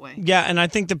ended that way. Yeah, and I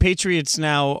think the Patriots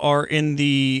now are in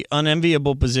the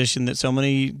unenviable position that so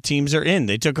many teams are in.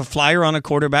 They took a flyer on a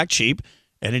quarterback cheap,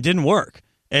 and it didn't work.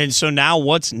 And so now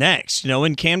what's next?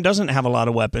 And Cam doesn't have a lot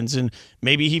of weapons, and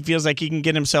maybe he feels like he can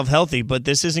get himself healthy, but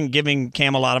this isn't giving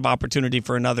Cam a lot of opportunity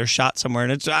for another shot somewhere.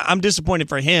 And I'm disappointed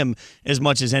for him as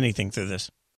much as anything through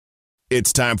this.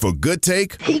 It's time for Good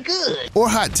Take or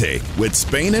Hot Take with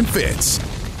Spain and Fitz.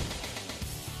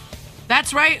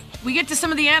 That's right. We get to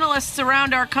some of the analysts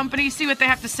around our company, see what they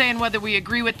have to say and whether we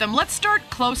agree with them. Let's start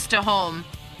close to home,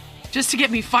 just to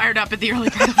get me fired up at the early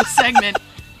part of the segment.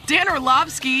 Dan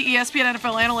Orlovsky, ESPN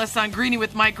NFL analyst on Greeny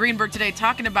with Mike Greenberg today,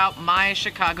 talking about my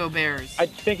Chicago Bears. I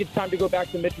think it's time to go back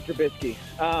to Mitchell Trubisky.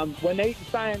 When they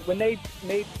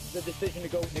made the decision to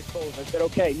go with Nick Foles, I said,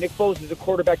 okay, Nick Foles is a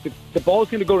quarterback. The ball is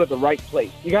going to go to the right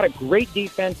place. You got a great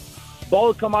defense. Ball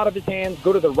will come out of his hands,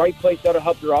 go to the right place. That'll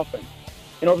help your offense.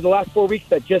 And over the last 4 weeks,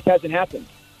 that just hasn't happened.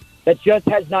 That just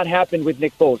has not happened with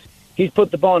Nick Foles. He's put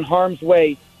the ball in harm's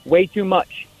way too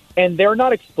much. And they're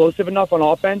not explosive enough on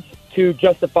offense to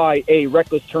justify a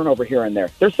reckless turnover here and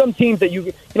there. There's some teams that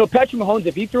Patrick Mahomes,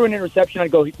 if he threw an interception, I'd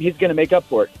go, he's going to make up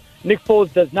for it. Nick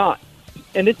Foles does not.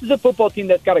 And this is a football team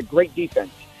that's got a great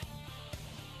defense.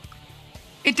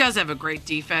 It does have a great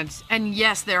defense. And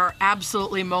yes, there are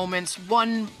absolutely moments.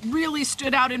 One really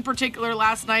stood out in particular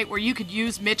last night where you could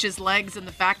use Mitch's legs and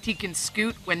the fact he can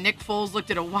scoot when Nick Foles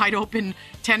looked at a wide open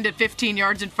 10 to 15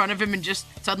 yards in front of him and just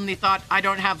suddenly thought, I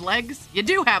don't have legs. You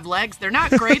do have legs. They're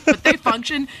not great, but they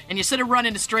function. And you should have run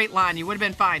in a straight line. You would have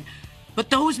been fine.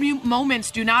 But those moments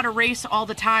do not erase all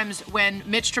the times when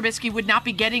Mitch Trubisky would not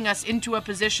be getting us into a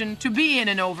position to be in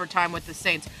an overtime with the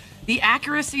Saints. The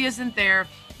accuracy isn't there.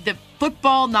 The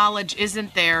football knowledge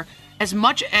isn't there. As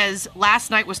much as last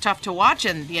night was tough to watch,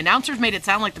 and the announcers made it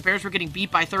sound like the Bears were getting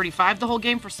beat by 35 the whole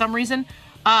game for some reason,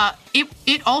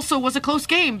 it also was a close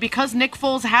game because Nick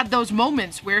Foles had those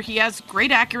moments where he has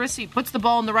great accuracy, puts the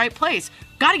ball in the right place.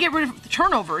 Got to get rid of the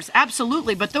turnovers,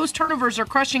 absolutely. But those turnovers are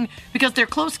crushing because they're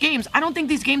close games. I don't think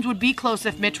these games would be close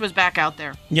if Mitch was back out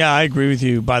there. Yeah, I agree with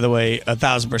you, by the way,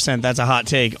 1,000%. That's a hot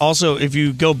take. Also, if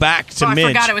you go back to Mitch. I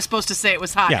forgot I was supposed to say it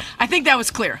was hot. Yeah. I think that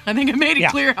was clear. I think I made it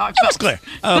clear how I felt. It was clear.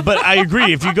 But I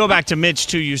agree. If you go back to Mitch,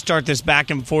 too, you start this back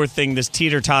and forth thing, this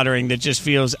teeter-tottering that just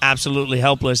feels absolutely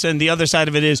helpless. And the other side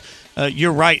of it is,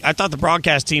 you're right. I thought the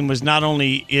broadcast team was not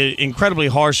only incredibly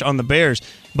harsh on the Bears,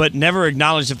 but never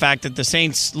acknowledged the fact that the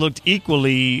Saints looked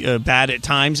equally bad at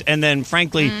times. And then,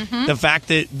 frankly, the fact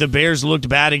that the Bears looked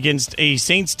bad against a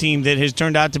Saints team that has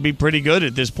turned out to be pretty good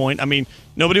at this point. I mean,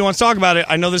 nobody wants to talk about it.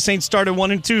 I know the Saints started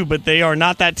 1-2, but they are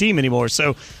not that team anymore.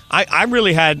 So I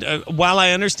really had, while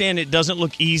I understand it doesn't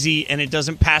look easy and it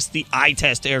doesn't pass the eye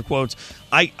test, air quotes,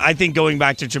 I think going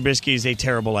back to Trubisky is a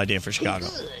terrible idea for Chicago.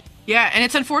 Yeah, and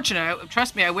it's unfortunate.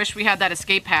 Trust me, I wish we had that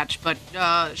escape hatch, but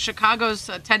Chicago's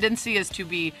tendency is to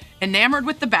be enamored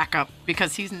with the backup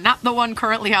because he's not the one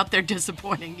currently out there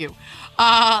disappointing you.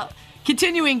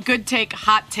 Continuing good take,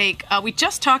 hot take. We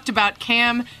just talked about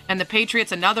Cam and the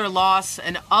Patriots, another loss,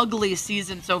 an ugly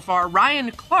season so far.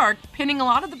 Ryan Clark pinning a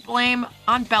lot of the blame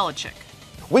on Belichick.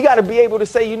 We got to be able to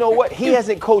say, you know what, he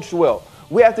hasn't coached well.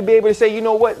 We have to be able to say, you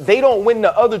know what, they don't win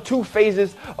the other two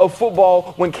phases of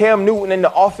football when Cam Newton and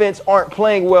the offense aren't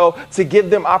playing well to give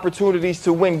them opportunities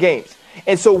to win games.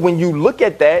 And so when you look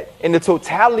at that in the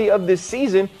totality of this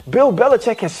season, Bill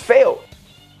Belichick has failed.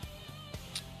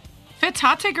 Fitz,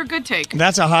 hot take or good take?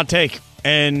 That's a hot take.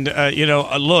 And,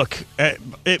 look,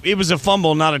 it was a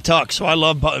fumble, not a tuck, so I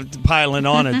love piling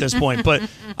on at this point. But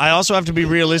I also have to be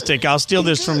realistic. I'll steal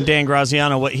this from Dan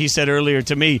Graziano. What he said earlier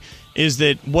to me is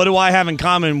that what do I have in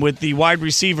common with the wide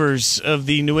receivers of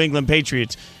the New England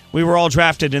Patriots? We were all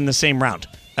drafted in the same round,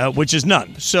 which is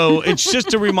none. So it's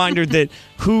just a reminder that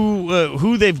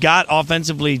who they've got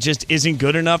offensively just isn't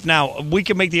good enough. Now, we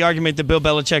can make the argument that Bill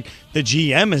Belichick, the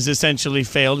GM, has essentially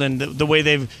failed, and the way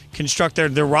they've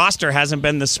constructed their roster hasn't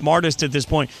been the smartest at this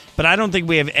point. But I don't think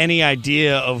we have any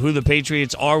idea of who the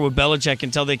Patriots are with Belichick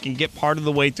until they can get part of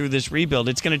the way through this rebuild.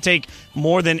 It's going to take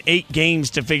more than 8 games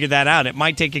to figure that out. It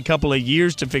might take a couple of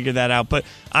years to figure that out, but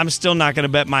I'm still not going to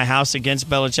bet my house against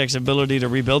Belichick's ability to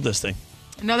rebuild this thing.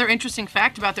 Another interesting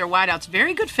fact about their wideouts,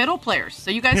 very good fiddle players. So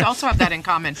you guys also have that in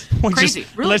common. Crazy.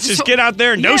 Let's just get out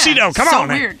there and no-see-no. Come on,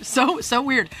 man. Weird. So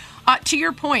weird. To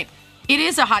your point, it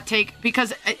is a hot take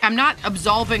because I'm not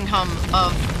absolving him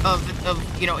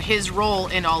of his role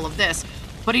in all of this.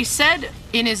 But he said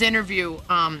in his interview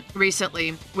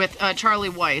recently with Charlie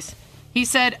Weiss, he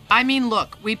said,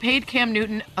 look, we paid Cam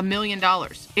Newton $1 million.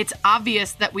 It's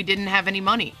obvious that we didn't have any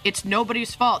money. It's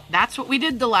nobody's fault. That's what we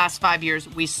did the last 5 years.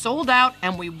 We sold out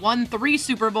and we won 3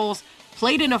 Super Bowls,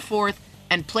 played in a 4th,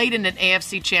 and played in an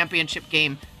AFC championship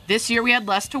game. This year we had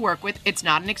less to work with. It's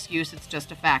not an excuse. It's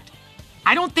just a fact.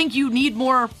 I don't think you need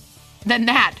more than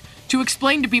that to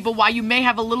explain to people why you may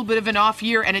have a little bit of an off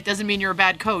year and it doesn't mean you're a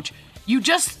bad coach. You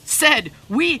just said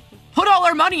we put all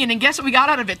our money in, and guess what we got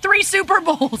out of it? 3 Super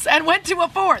Bowls and went to a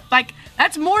 4th.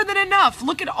 That's more than enough.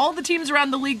 Look at all the teams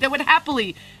around the league that would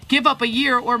happily give up a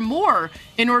year or more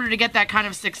in order to get that kind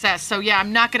of success. So, yeah,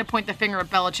 I'm not going to point the finger at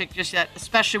Belichick just yet,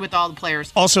 especially with all the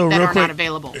players also, that real are quick, not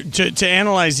available. To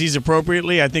analyze these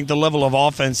appropriately, I think the level of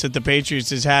offense that the Patriots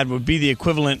has had would be the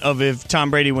equivalent of if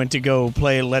Tom Brady went to go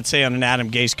play, let's say, on an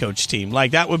Adam Gase coach team.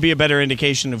 That would be a better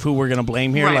indication of who we're going to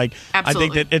blame here. Right. Absolutely.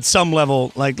 I think that at some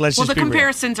level, let's just be real. Well, the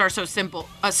comparisons are so simple,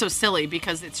 so silly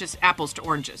because it's just apples to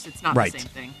oranges. It's not the same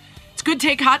thing. It's Good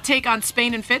Take, Hot Take on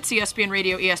Spain and Fitz, ESPN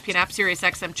Radio, ESPN app, Sirius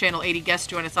XM Channel 80. Guests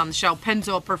join us on the Shell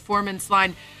Pennzoil Performance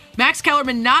Line. Max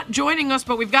Kellerman not joining us,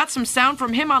 but we've got some sound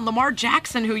from him on Lamar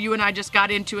Jackson, who you and I just got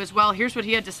into as well. Here's what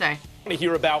he had to say. To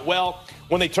hear about,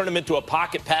 when they turn him into a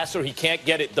pocket passer, he can't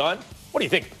get it done. What do you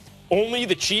think? Only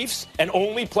the Chiefs and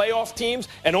only playoff teams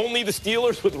and only the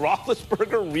Steelers with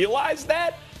Roethlisberger realize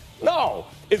that? No.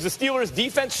 Is the Steelers'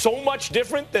 defense so much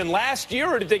different than last year,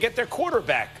 or did they get their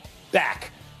quarterback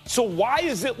back? So why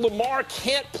is it Lamar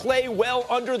can't play well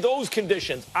under those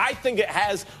conditions? I think it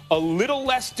has a little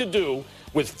less to do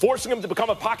with forcing him to become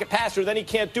a pocket passer, then he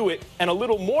can't do it, and a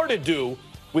little more to do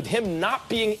with him not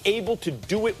being able to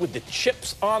do it with the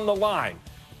chips on the line.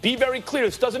 Be very clear,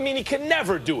 this doesn't mean he can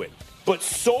never do it. But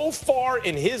so far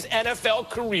in his NFL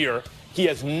career, he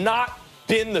has not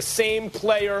been the same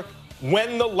player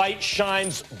when the light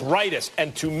shines brightest.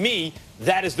 And to me,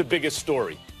 that is the biggest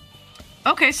story.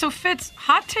 Okay, so Fitz,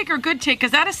 hot take or good take? Because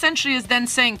that essentially is then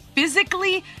saying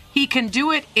physically he can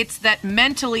do it. It's that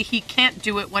mentally he can't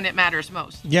do it when it matters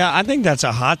most. Yeah, I think that's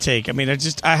a hot take.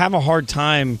 I have a hard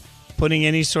time putting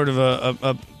any sort of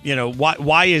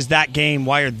why is that game,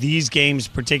 why are these games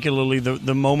particularly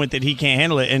the moment that he can't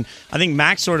handle it? And I think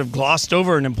Max sort of glossed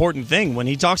over an important thing. When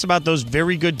he talks about those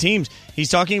very good teams, he's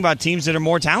talking about teams that are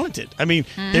more talented. I mean,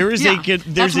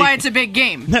 that's why it's a big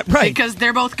game. Right. Because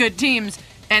they're both good teams.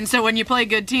 And so when you play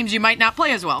good teams, you might not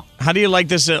play as well. How do you like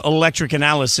this electric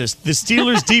analysis? The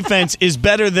Steelers' defense is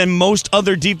better than most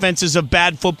other defenses of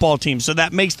bad football teams, so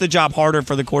that makes the job harder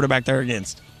for the quarterback they're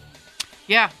against.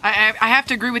 Yeah, I have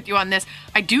to agree with you on this.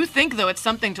 I do think, though, it's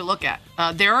something to look at.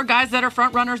 There are guys that are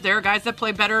front runners. There are guys that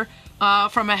play better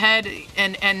from ahead,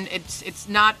 and it's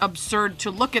not absurd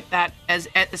to look at that,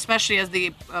 especially as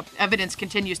the evidence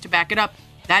continues to back it up.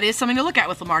 That is something to look at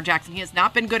with Lamar Jackson. He has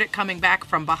not been good at coming back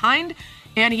from behind,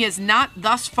 and he has not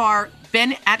thus far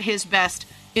been at his best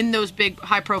in those big,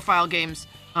 high-profile games.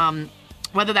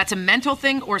 Whether that's a mental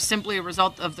thing or simply a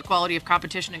result of the quality of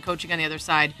competition and coaching on the other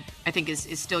side, I think is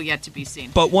still yet to be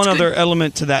seen. But one other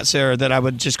element to that, Sarah, that I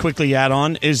would just quickly add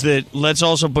on is that let's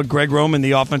also put Greg Roman,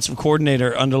 the offensive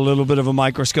coordinator, under a little bit of a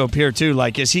microscope here, too.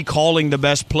 Like, is he calling the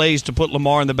best plays to put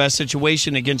Lamar in the best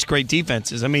situation against great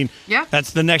defenses? I mean,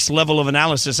 that's the next level of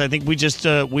analysis. I think we just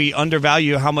we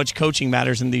undervalue how much coaching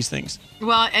matters in these things.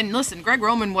 Well, and listen, Greg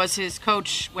Roman was his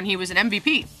coach when he was an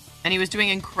MVP. And he was doing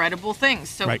incredible things.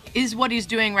 So is what he's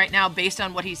doing right now based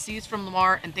on what he sees from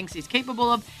Lamar and thinks he's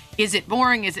capable of? Is it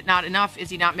boring? Is it not enough?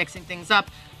 Is he not mixing things up?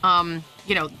 A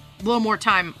little more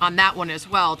time on that one as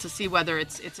well to see whether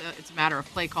it's a matter of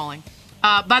play calling.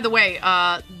 By the way,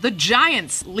 the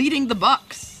Giants leading the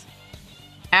Bucs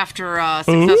after a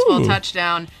successful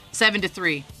touchdown,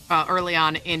 7-3 early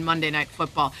on in Monday Night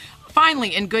Football.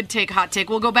 Finally, in Good Take, Hot Take,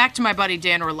 we'll go back to my buddy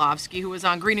Dan Orlovsky, who was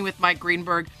on Greeny with Mike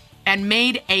Greenberg, and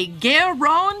made a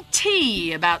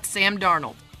guarantee about Sam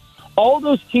Darnold. All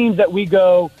those teams that we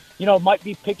go, might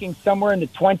be picking somewhere in the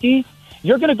 20s,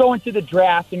 you're going to go into the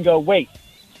draft and go, wait,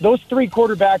 those three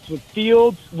quarterbacks with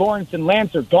Fields, Lawrence, and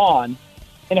Lance are gone.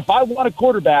 And if I want a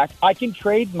quarterback, I can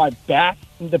trade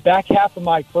the back half of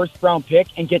my first-round pick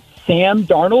and get Sam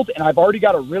Darnold, and I've already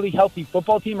got a really healthy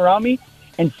football team around me.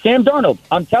 And Sam Darnold,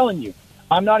 I'm telling you,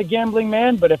 I'm not a gambling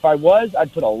man, but if I was,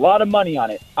 I'd put a lot of money on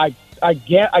it. I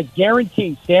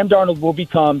guarantee Sam Darnold will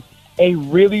become a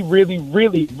really, really,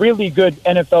 really, really good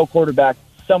NFL quarterback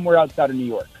somewhere outside of New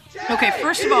York. Okay,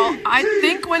 first of all, I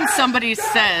think when somebody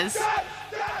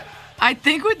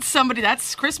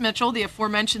that's Chris Mitchell, the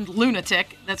aforementioned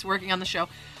lunatic that's working on the show.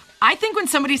 I think when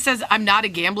somebody says, I'm not a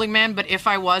gambling man, but if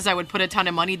I was, I would put a ton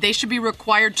of money, they should be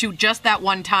required to just that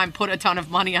one time put a ton of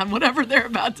money on whatever they're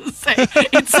about to say.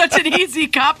 It's such an easy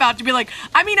cop-out to be like,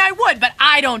 I mean, I would, but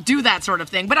I don't do that sort of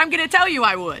thing. But I'm going to tell you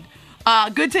I would.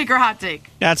 Good take or hot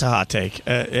take? That's a hot take.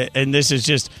 And this is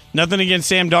just nothing against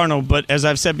Sam Darnold, but as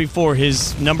I've said before,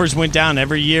 his numbers went down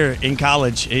every year in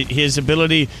college. His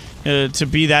ability to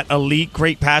be that elite,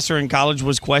 great passer in college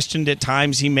was questioned at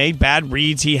times. He made bad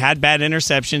reads. He had bad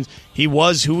interceptions. He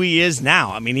was who he is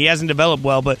now. I mean, he hasn't developed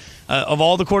well, but of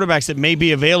all the quarterbacks that may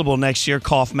be available next year,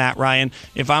 cough Matt Ryan,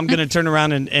 if I'm going to turn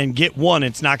around and get one,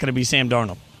 it's not going to be Sam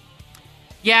Darnold.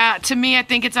 Yeah, to me, I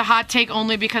think it's a hot take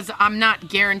only because I'm not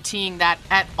guaranteeing that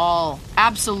at all.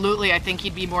 Absolutely, I think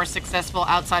he'd be more successful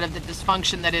outside of the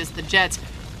dysfunction that is the Jets,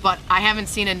 but I haven't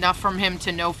seen enough from him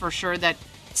to know for sure that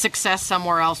success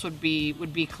somewhere else would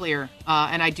be clear.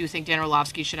 And I do think Dan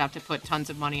Orlovsky should have to put tons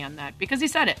of money on that because he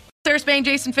said it. Sarah Spain,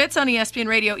 Jason Fitz on ESPN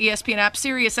Radio, ESPN app,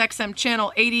 Sirius XM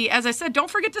Channel 80. As I said, don't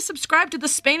forget to subscribe to the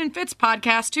Spain and Fitz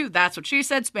podcast too. That's what she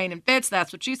said, Spain and Fitz.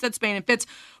 That's what she said, Spain and Fitz.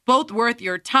 Both worth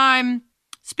your time.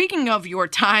 Speaking of your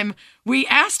time, we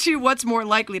asked you what's more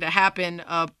likely to happen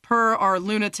per our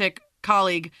lunatic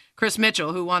colleague, Chris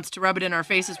Mitchell, who wants to rub it in our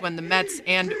faces when the Mets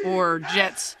and or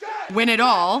Jets win it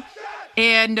all.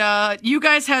 And you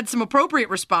guys had some appropriate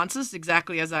responses,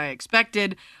 exactly as I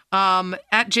expected. At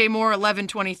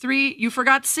JMoore1123, you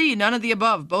forgot C, none of the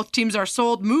above. Both teams are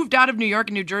sold, moved out of New York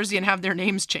and New Jersey, and have their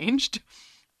names changed.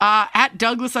 At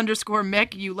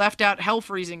Douglas_Mick, you left out hell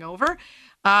freezing over.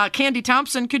 Candy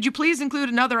Thompson, could you please include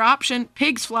another option?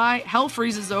 Pigs fly, hell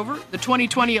freezes over. The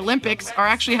 2020 Olympics are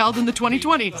actually held in the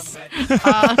 2020s.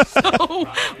 So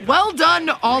well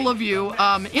done, all of you.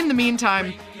 In the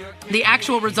meantime, the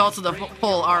actual results of the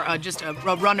poll are just a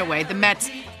runaway. The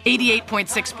Mets,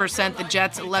 88.6%. The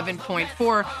Jets,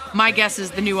 11.4%. My guess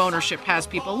is the new ownership has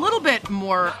people a little bit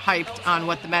more hyped on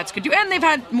what the Mets could do. And they've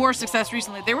had more success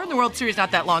recently. They were in the World Series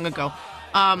not that long ago.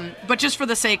 But just for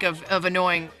the sake of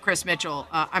annoying Chris Mitchell,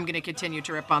 I'm going to continue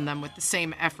to rip on them with the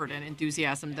same effort and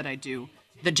enthusiasm that I do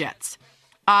the Jets.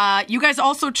 You guys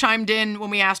also chimed in when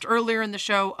we asked earlier in the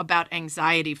show about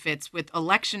anxiety fits with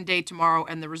Election Day tomorrow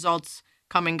and the results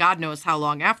coming God knows how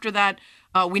long after that.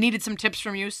 We needed some tips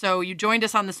from you, so you joined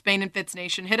us on the Spain and Fitz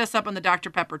Nation. Hit us up on the Dr.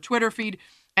 Pepper Twitter feed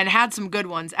and had some good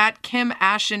ones. At Kim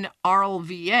Ashen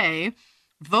RLVA,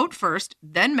 vote first,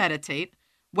 then meditate.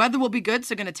 Weather will be good,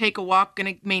 so going to take a walk,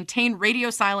 going to maintain radio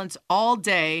silence all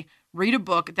day, read a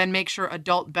book, then make sure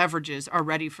adult beverages are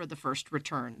ready for the first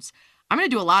returns. I'm going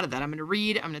to do a lot of that. I'm going to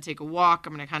read, I'm going to take a walk,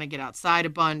 I'm going to kind of get outside a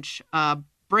bunch.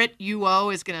 Britt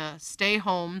UO is going to stay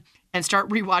home and start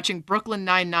rewatching Brooklyn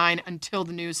Nine-Nine until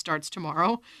the news starts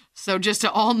tomorrow. So just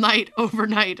an all-night,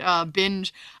 overnight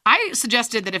binge. I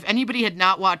suggested that if anybody had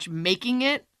not watched Making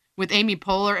It with Amy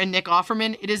Poehler and Nick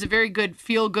Offerman, it is a very good,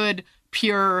 feel-good,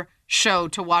 pure show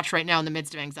to watch right now in the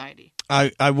midst of anxiety.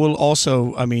 I will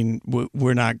also,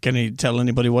 we're not going to tell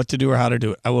anybody what to do or how to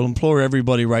do it. I will implore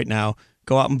everybody right now,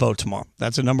 go out and vote tomorrow.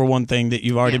 That's the number one thing that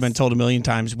you've already been told a million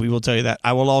times. We will tell you that.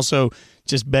 I will also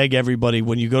just beg everybody,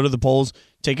 when you go to the polls,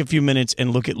 take a few minutes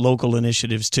and look at local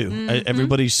initiatives too. Mm-hmm.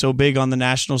 Everybody's so big on the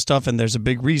national stuff, and there's a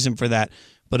big reason for that.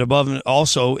 But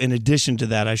also, in addition to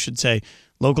that, I should say,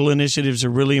 local initiatives are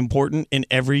really important in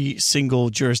every single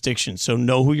jurisdiction. So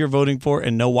know who you're voting for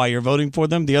and know why you're voting for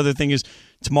them. The other thing is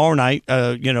tomorrow night,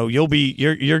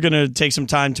 you're going to take some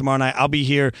time tomorrow night. I'll be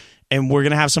here and we're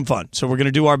going to have some fun. So we're going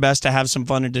to do our best to have some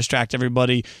fun and distract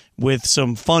everybody with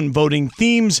some fun voting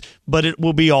themes, but it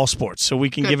will be all sports. So we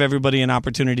can give everybody an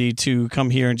opportunity to come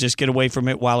here and just get away from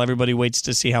it while everybody waits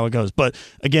to see how it goes. But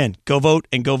again, go vote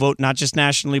not just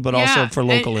nationally, but also for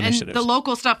local initiatives. And the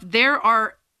local stuff, there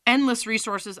are endless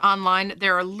resources online.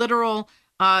 There are literal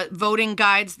voting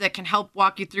guides that can help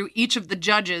walk you through each of the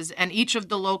judges and each of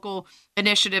the local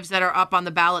initiatives that are up on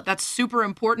the ballot. That's super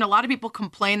important. A lot of people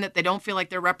complain that they don't feel like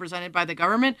they're represented by the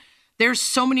government. There's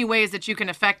so many ways that you can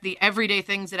affect the everyday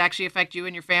things that actually affect you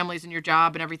and your families and your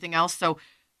job and everything else. So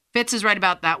Fitz is right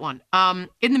about that one.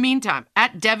 In the meantime,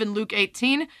 at Devin Luke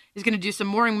 18 is going to do some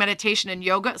morning meditation and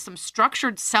yoga, some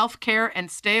structured self-care,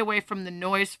 and stay away from the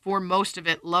noise for most of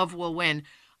it. Love will win.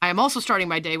 I am also starting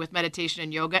my day with meditation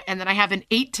and yoga, and then I have an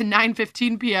 8 to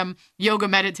 9:15 p.m. yoga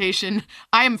meditation.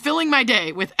 I am filling my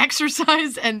day with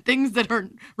exercise and things that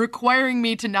are requiring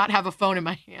me to not have a phone in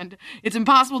my hand. It's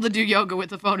impossible to do yoga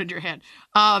with a phone in your hand.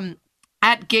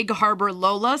 At Gig Harbor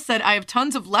Lola said, I have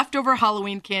tons of leftover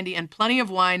Halloween candy and plenty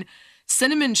of wine,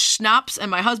 cinnamon schnapps,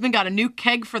 and my husband got a new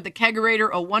keg for the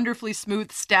kegerator, a wonderfully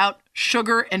smooth stout,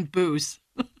 sugar, and booze.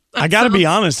 I got to be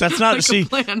honest. That's not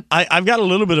I've got a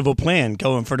little bit of a plan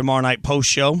going for tomorrow night post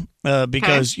show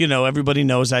because everybody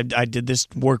knows I did this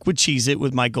work with Cheez It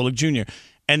with Mike Golick Jr.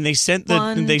 and they sent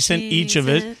each of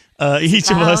it. Each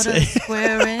of us.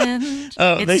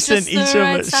 They sent each of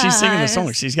us. She's singing the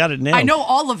song. She's got it nailed. I know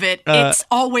all of it. It's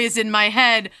always in my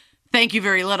head. Thank you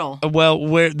very little. Well,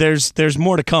 there's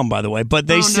more to come, by the way. But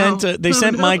they sent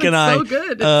Mike and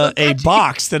I a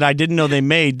box that I didn't know they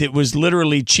made that was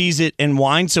literally Cheez-It and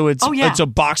wine. So it's a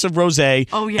box of rosé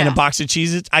and a box of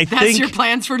Cheez-Its. That's your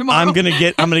plans for tomorrow. I'm gonna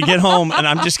get home and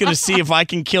I'm just gonna see if I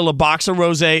can kill a box of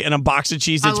rosé and a box of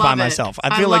Cheez-Its by myself.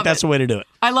 I feel like that's the way to do it.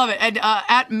 I love it. And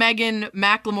at Megan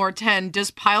McLemore 10, does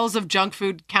piles of junk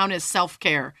food count as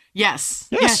self-care? Yes.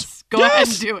 Go ahead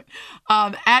and do it.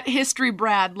 At History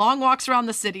Brad, long walks around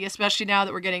the city, especially now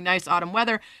that we're getting nice autumn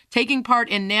weather. Taking part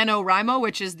in NaNoWriMo,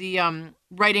 which is the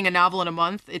writing a novel in a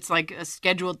month. It's like a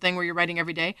scheduled thing where you're writing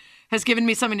every day. Has given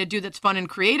me something to do that's fun and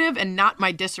creative and not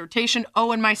my dissertation.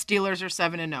 Oh, and my Steelers are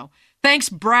 7-0. Thanks,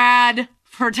 Brad,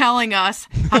 for telling us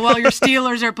how well your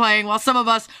Steelers are playing while some of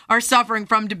us are suffering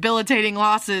from debilitating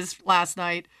losses last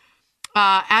night.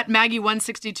 At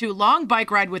Maggie162, long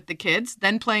bike ride with the kids,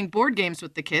 then playing board games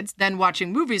with the kids, then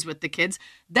watching movies with the kids,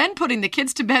 then putting the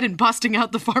kids to bed and busting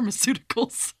out the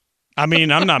pharmaceuticals. I mean,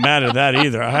 I'm not mad at that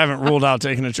either. I haven't ruled out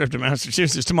taking a trip to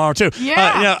Massachusetts tomorrow, too.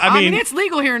 Yeah. I mean, it's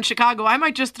legal here in Chicago. I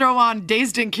might just throw on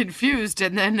Dazed and Confused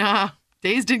and then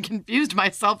Dazed and Confused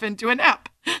myself into a nap.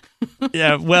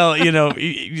 Yeah, well,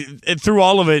 through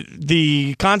all of it,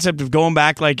 the concept of going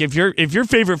back, like if your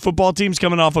favorite football team's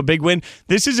coming off a big win,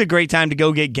 this is a great time to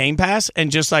go get Game Pass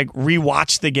and just like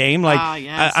rewatch the game. Like,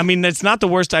 yes. I mean, it's not the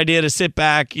worst idea to sit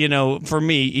back, for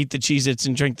me, eat the Cheez-Its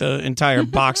and drink the entire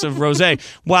box of rosé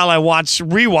while I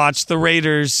rewatch the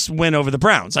Raiders win over the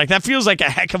Browns. Like that feels like a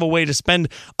heck of a way to spend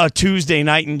a Tuesday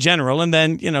night in general, and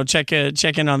then check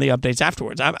in on the updates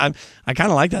afterwards. I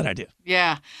kind of like that idea.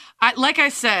 Yeah. Like I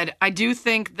said, I do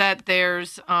think that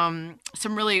there's some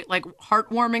really like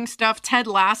heartwarming stuff. Ted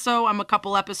Lasso, I'm a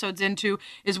couple episodes into,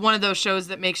 is one of those shows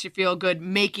that makes you feel good.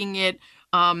 Making It,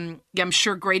 I'm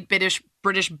sure Great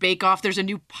British Bake Off. There's a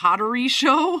new pottery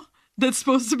show that's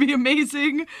supposed to be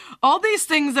amazing. All these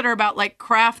things that are about like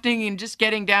crafting and just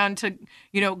getting down to,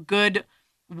 good,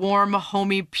 warm,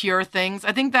 homey, pure things.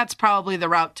 I think that's probably the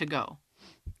route to go.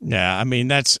 Yeah, I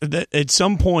mean, at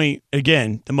some point,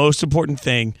 again, the most important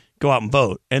thing, go out and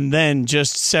vote, and then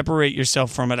just separate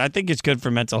yourself from it. I think it's good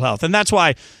for mental health. And that's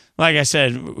why, like I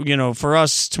said, for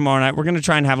us tomorrow night, we're going to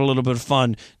try and have a little bit of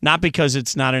fun, not because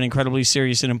it's not an incredibly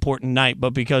serious and important night,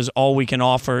 but because all we can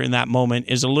offer in that moment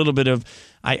is a little bit of,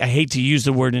 I hate to use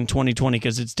the word in 2020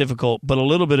 because it's difficult, but a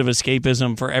little bit of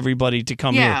escapism for everybody to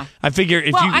come here. I figure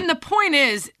and the point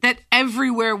is that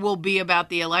everywhere will be about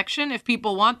the election. If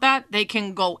people want that, they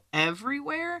can go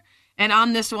everywhere. And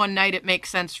on this one night, it makes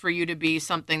sense for you to be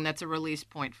something that's a release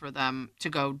point for them to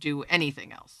go do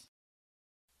anything else.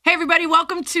 Hey, everybody,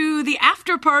 welcome to the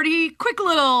after party. Quick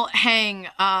little hang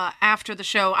after the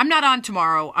show. I'm not on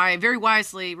tomorrow. I very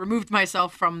wisely removed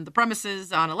myself from the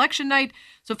premises on election night.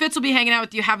 So Fitz will be hanging out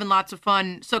with you, having lots of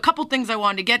fun. So a couple things I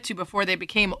wanted to get to before they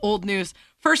became old news.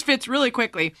 First, Fitz, really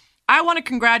quickly, I want to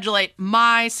congratulate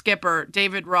my skipper,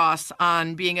 David Ross,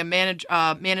 on being a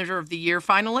Manager of the Year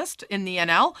finalist in the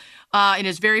NL in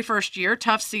his very first year.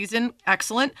 Tough season.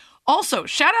 Excellent. Also,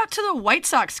 shout out to the White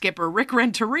Sox skipper, Rick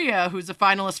Renteria, who's a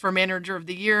finalist for Manager of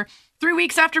the Year 3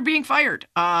 weeks after being fired.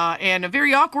 And a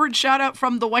very awkward shout out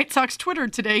from the White Sox Twitter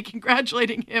today,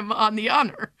 congratulating him on the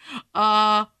honor.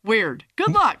 Weird.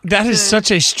 Good luck. That is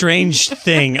such a strange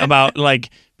thing about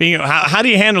being. How do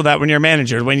you handle that when you're a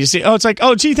manager? When you see, it's like,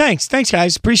 oh, gee, thanks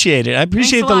guys, appreciate it. I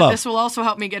appreciate the love. This will also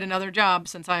help me get another job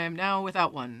since I am now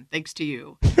without one, thanks to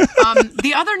you.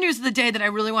 The other news of the day that I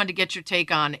really wanted to get your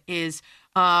take on is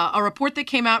a report that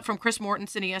came out from Chris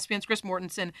Mortensen, ESPN's Chris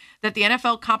Mortensen, that the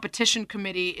NFL Competition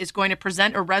Committee is going to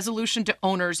present a resolution to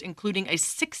owners, including a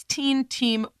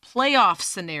 16-team playoff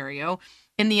scenario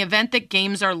in the event that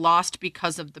games are lost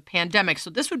because of the pandemic. So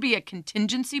this would be a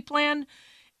contingency plan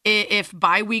if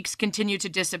bye weeks continue to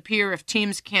disappear, if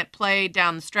teams can't play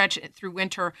down the stretch through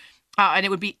winter. And it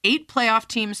would be 8 playoff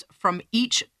teams from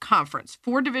each conference,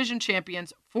 4 division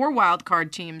champions, 4 wild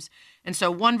card teams. And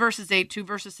so 1 versus 8, 2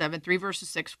 versus 7, 3 versus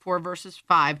 6, 4 versus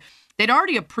 5. They'd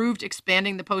already approved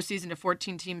expanding the postseason to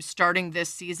 14 teams starting this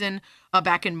season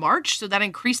back in March. So that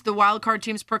increased the wild card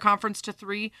teams per conference to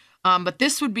 3. But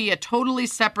this would be a totally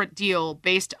separate deal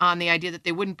based on the idea that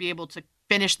they wouldn't be able to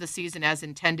finish the season as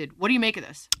intended. What do you make of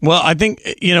this? Well, I think,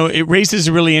 it raises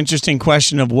a really interesting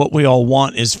question of what we all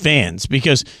want as fans,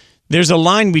 because there's a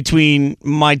line between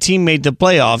my team made the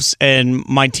playoffs and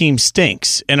my team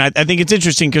stinks. And I think it's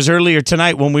interesting because earlier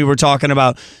tonight when we were talking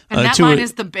about... And that line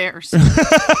is the Bears.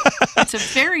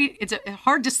 It's a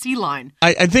hard to see line.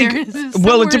 I think,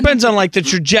 it depends on the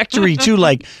trajectory too.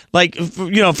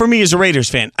 For me as a Raiders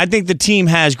fan, I think the team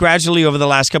has gradually over the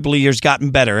last couple of years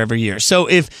gotten better every year. So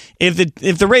if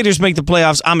the Raiders make the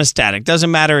playoffs, I'm ecstatic.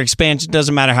 Doesn't matter expansion,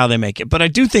 doesn't matter how they make it. But I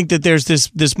do think that there's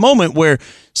this moment where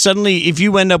suddenly if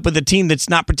you end up with a team that's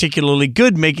not particularly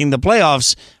good making the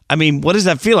playoffs, I mean, what does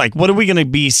that feel like? What are we going to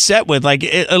be set with?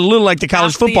 A little like the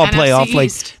college football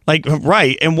playoff,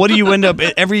 right? And what do you end up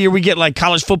every year? We get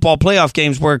college football playoff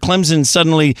games where Clemson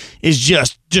suddenly is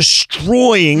just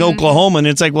destroying Oklahoma, and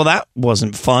it's that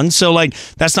wasn't fun. So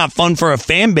that's not fun for a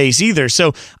fan base either.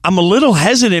 So I'm a little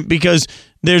hesitant because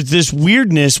there's this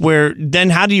weirdness where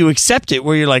then how do you accept it?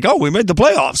 Where you're like, oh, we made the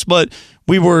playoffs, but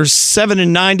we were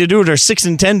 7-9 to do it or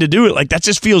 6-10 to do it. That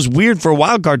just feels weird for a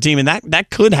wild card team, and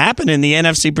that could happen in the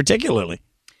NFC particularly.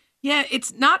 Yeah,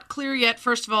 it's not clear yet,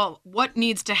 first of all, what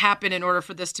needs to happen in order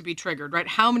for this to be triggered, right?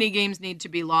 How many games need to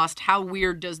be lost? How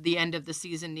weird does the end of the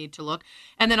season need to look?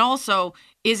 And then also,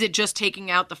 is it just taking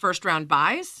out the first round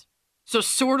buys? So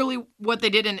sort of what they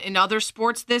did in other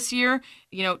sports this year,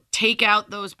 take out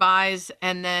those buys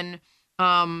and then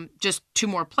just 2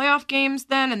 more playoff games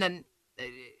then, and then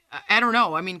I don't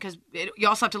know. I mean, because you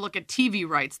also have to look at TV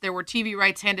rights. There were TV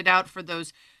rights handed out for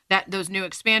those new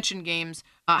expansion games.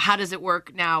 How does it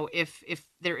work now if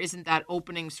there isn't that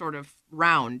opening sort of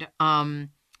round?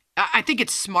 I think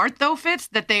it's smart, though, Fitz,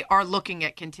 that they are looking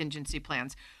at contingency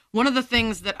plans. One of the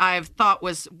things that I've thought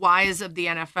was wise of the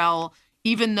NFL,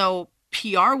 even though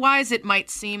PR-wise it might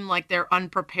seem like they're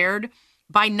unprepared,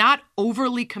 by not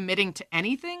overly committing to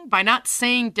anything, by not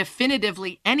saying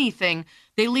definitively anything,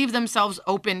 they leave themselves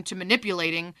open to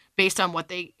manipulating based on what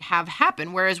they have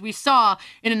happen. Whereas we saw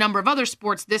in a number of other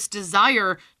sports, this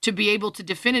desire to be able to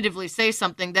definitively say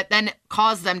something that then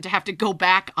caused them to have to go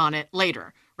back on it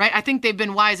later, right? I think they've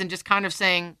been wise in just kind of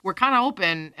saying, we're kind of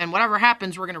open and whatever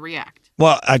happens, we're going to react.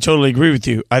 Well, I totally agree with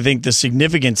you. I think the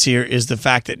significance here is the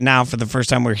fact that now for the first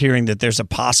time we're hearing that there's a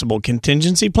possible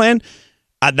contingency plan.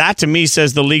 That to me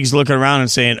says the league's looking around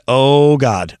and saying, oh,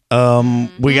 God,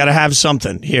 We got to have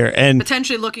something here. And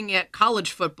potentially looking at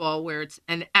college football where it's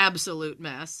an absolute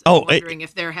mess. Wondering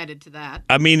if they're headed to that.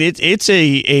 I mean, it's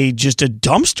just a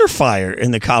dumpster fire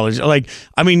in the college. Like,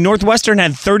 I mean, Northwestern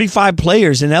had 35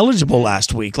 players ineligible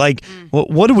last week. Like,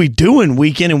 what are we doing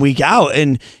week in and week out?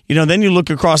 And, then you look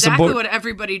across the board. Exactly what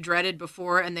everybody dreaded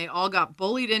before, and they all got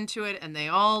bullied into it, and they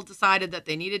all decided that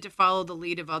they needed to follow the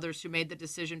lead of others who made the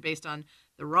decision based on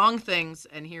the wrong things,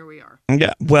 and here we are.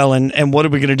 Yeah, well, and what are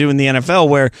we going to do in the NFL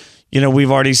where,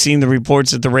 we've already seen the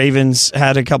reports that the Ravens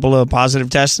had a couple of positive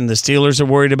tests and the Steelers are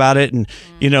worried about it. And,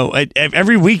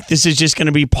 every week this is just going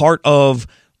to be part of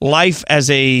life as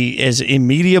in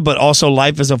media, but also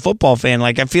life as a football fan.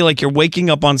 Like, I feel like you're waking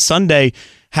up on Sunday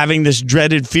having this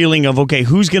dreaded feeling of, okay,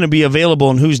 who's going to be available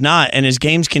and who's not. And as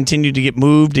games continue to get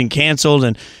moved and canceled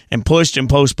and pushed and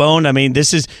postponed, I mean,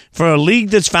 this is for a league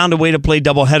that's found a way to play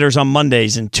doubleheaders on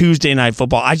Mondays and Tuesday night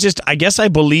football. I guess I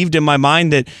believed in my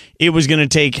mind that it was going to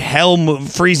take hell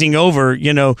freezing over,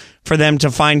 for them to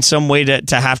find some way to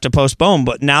have to postpone.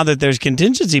 But now that there's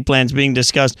contingency plans being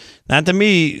discussed, that to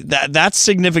me, that's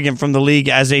significant from the league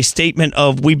as a statement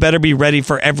of we better be ready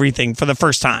for everything for the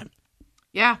first time.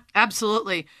 Yeah,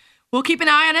 absolutely. We'll keep an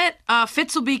eye on it.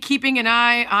 Fitz will be keeping an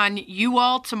eye on you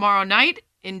all tomorrow night.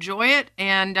 Enjoy it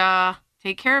and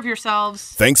take care of yourselves.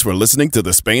 Thanks for listening to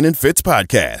the Spain and Fitz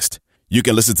podcast. You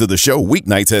can listen to the show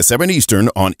weeknights at 7 Eastern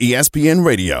on ESPN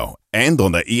Radio and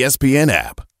on the ESPN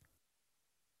app.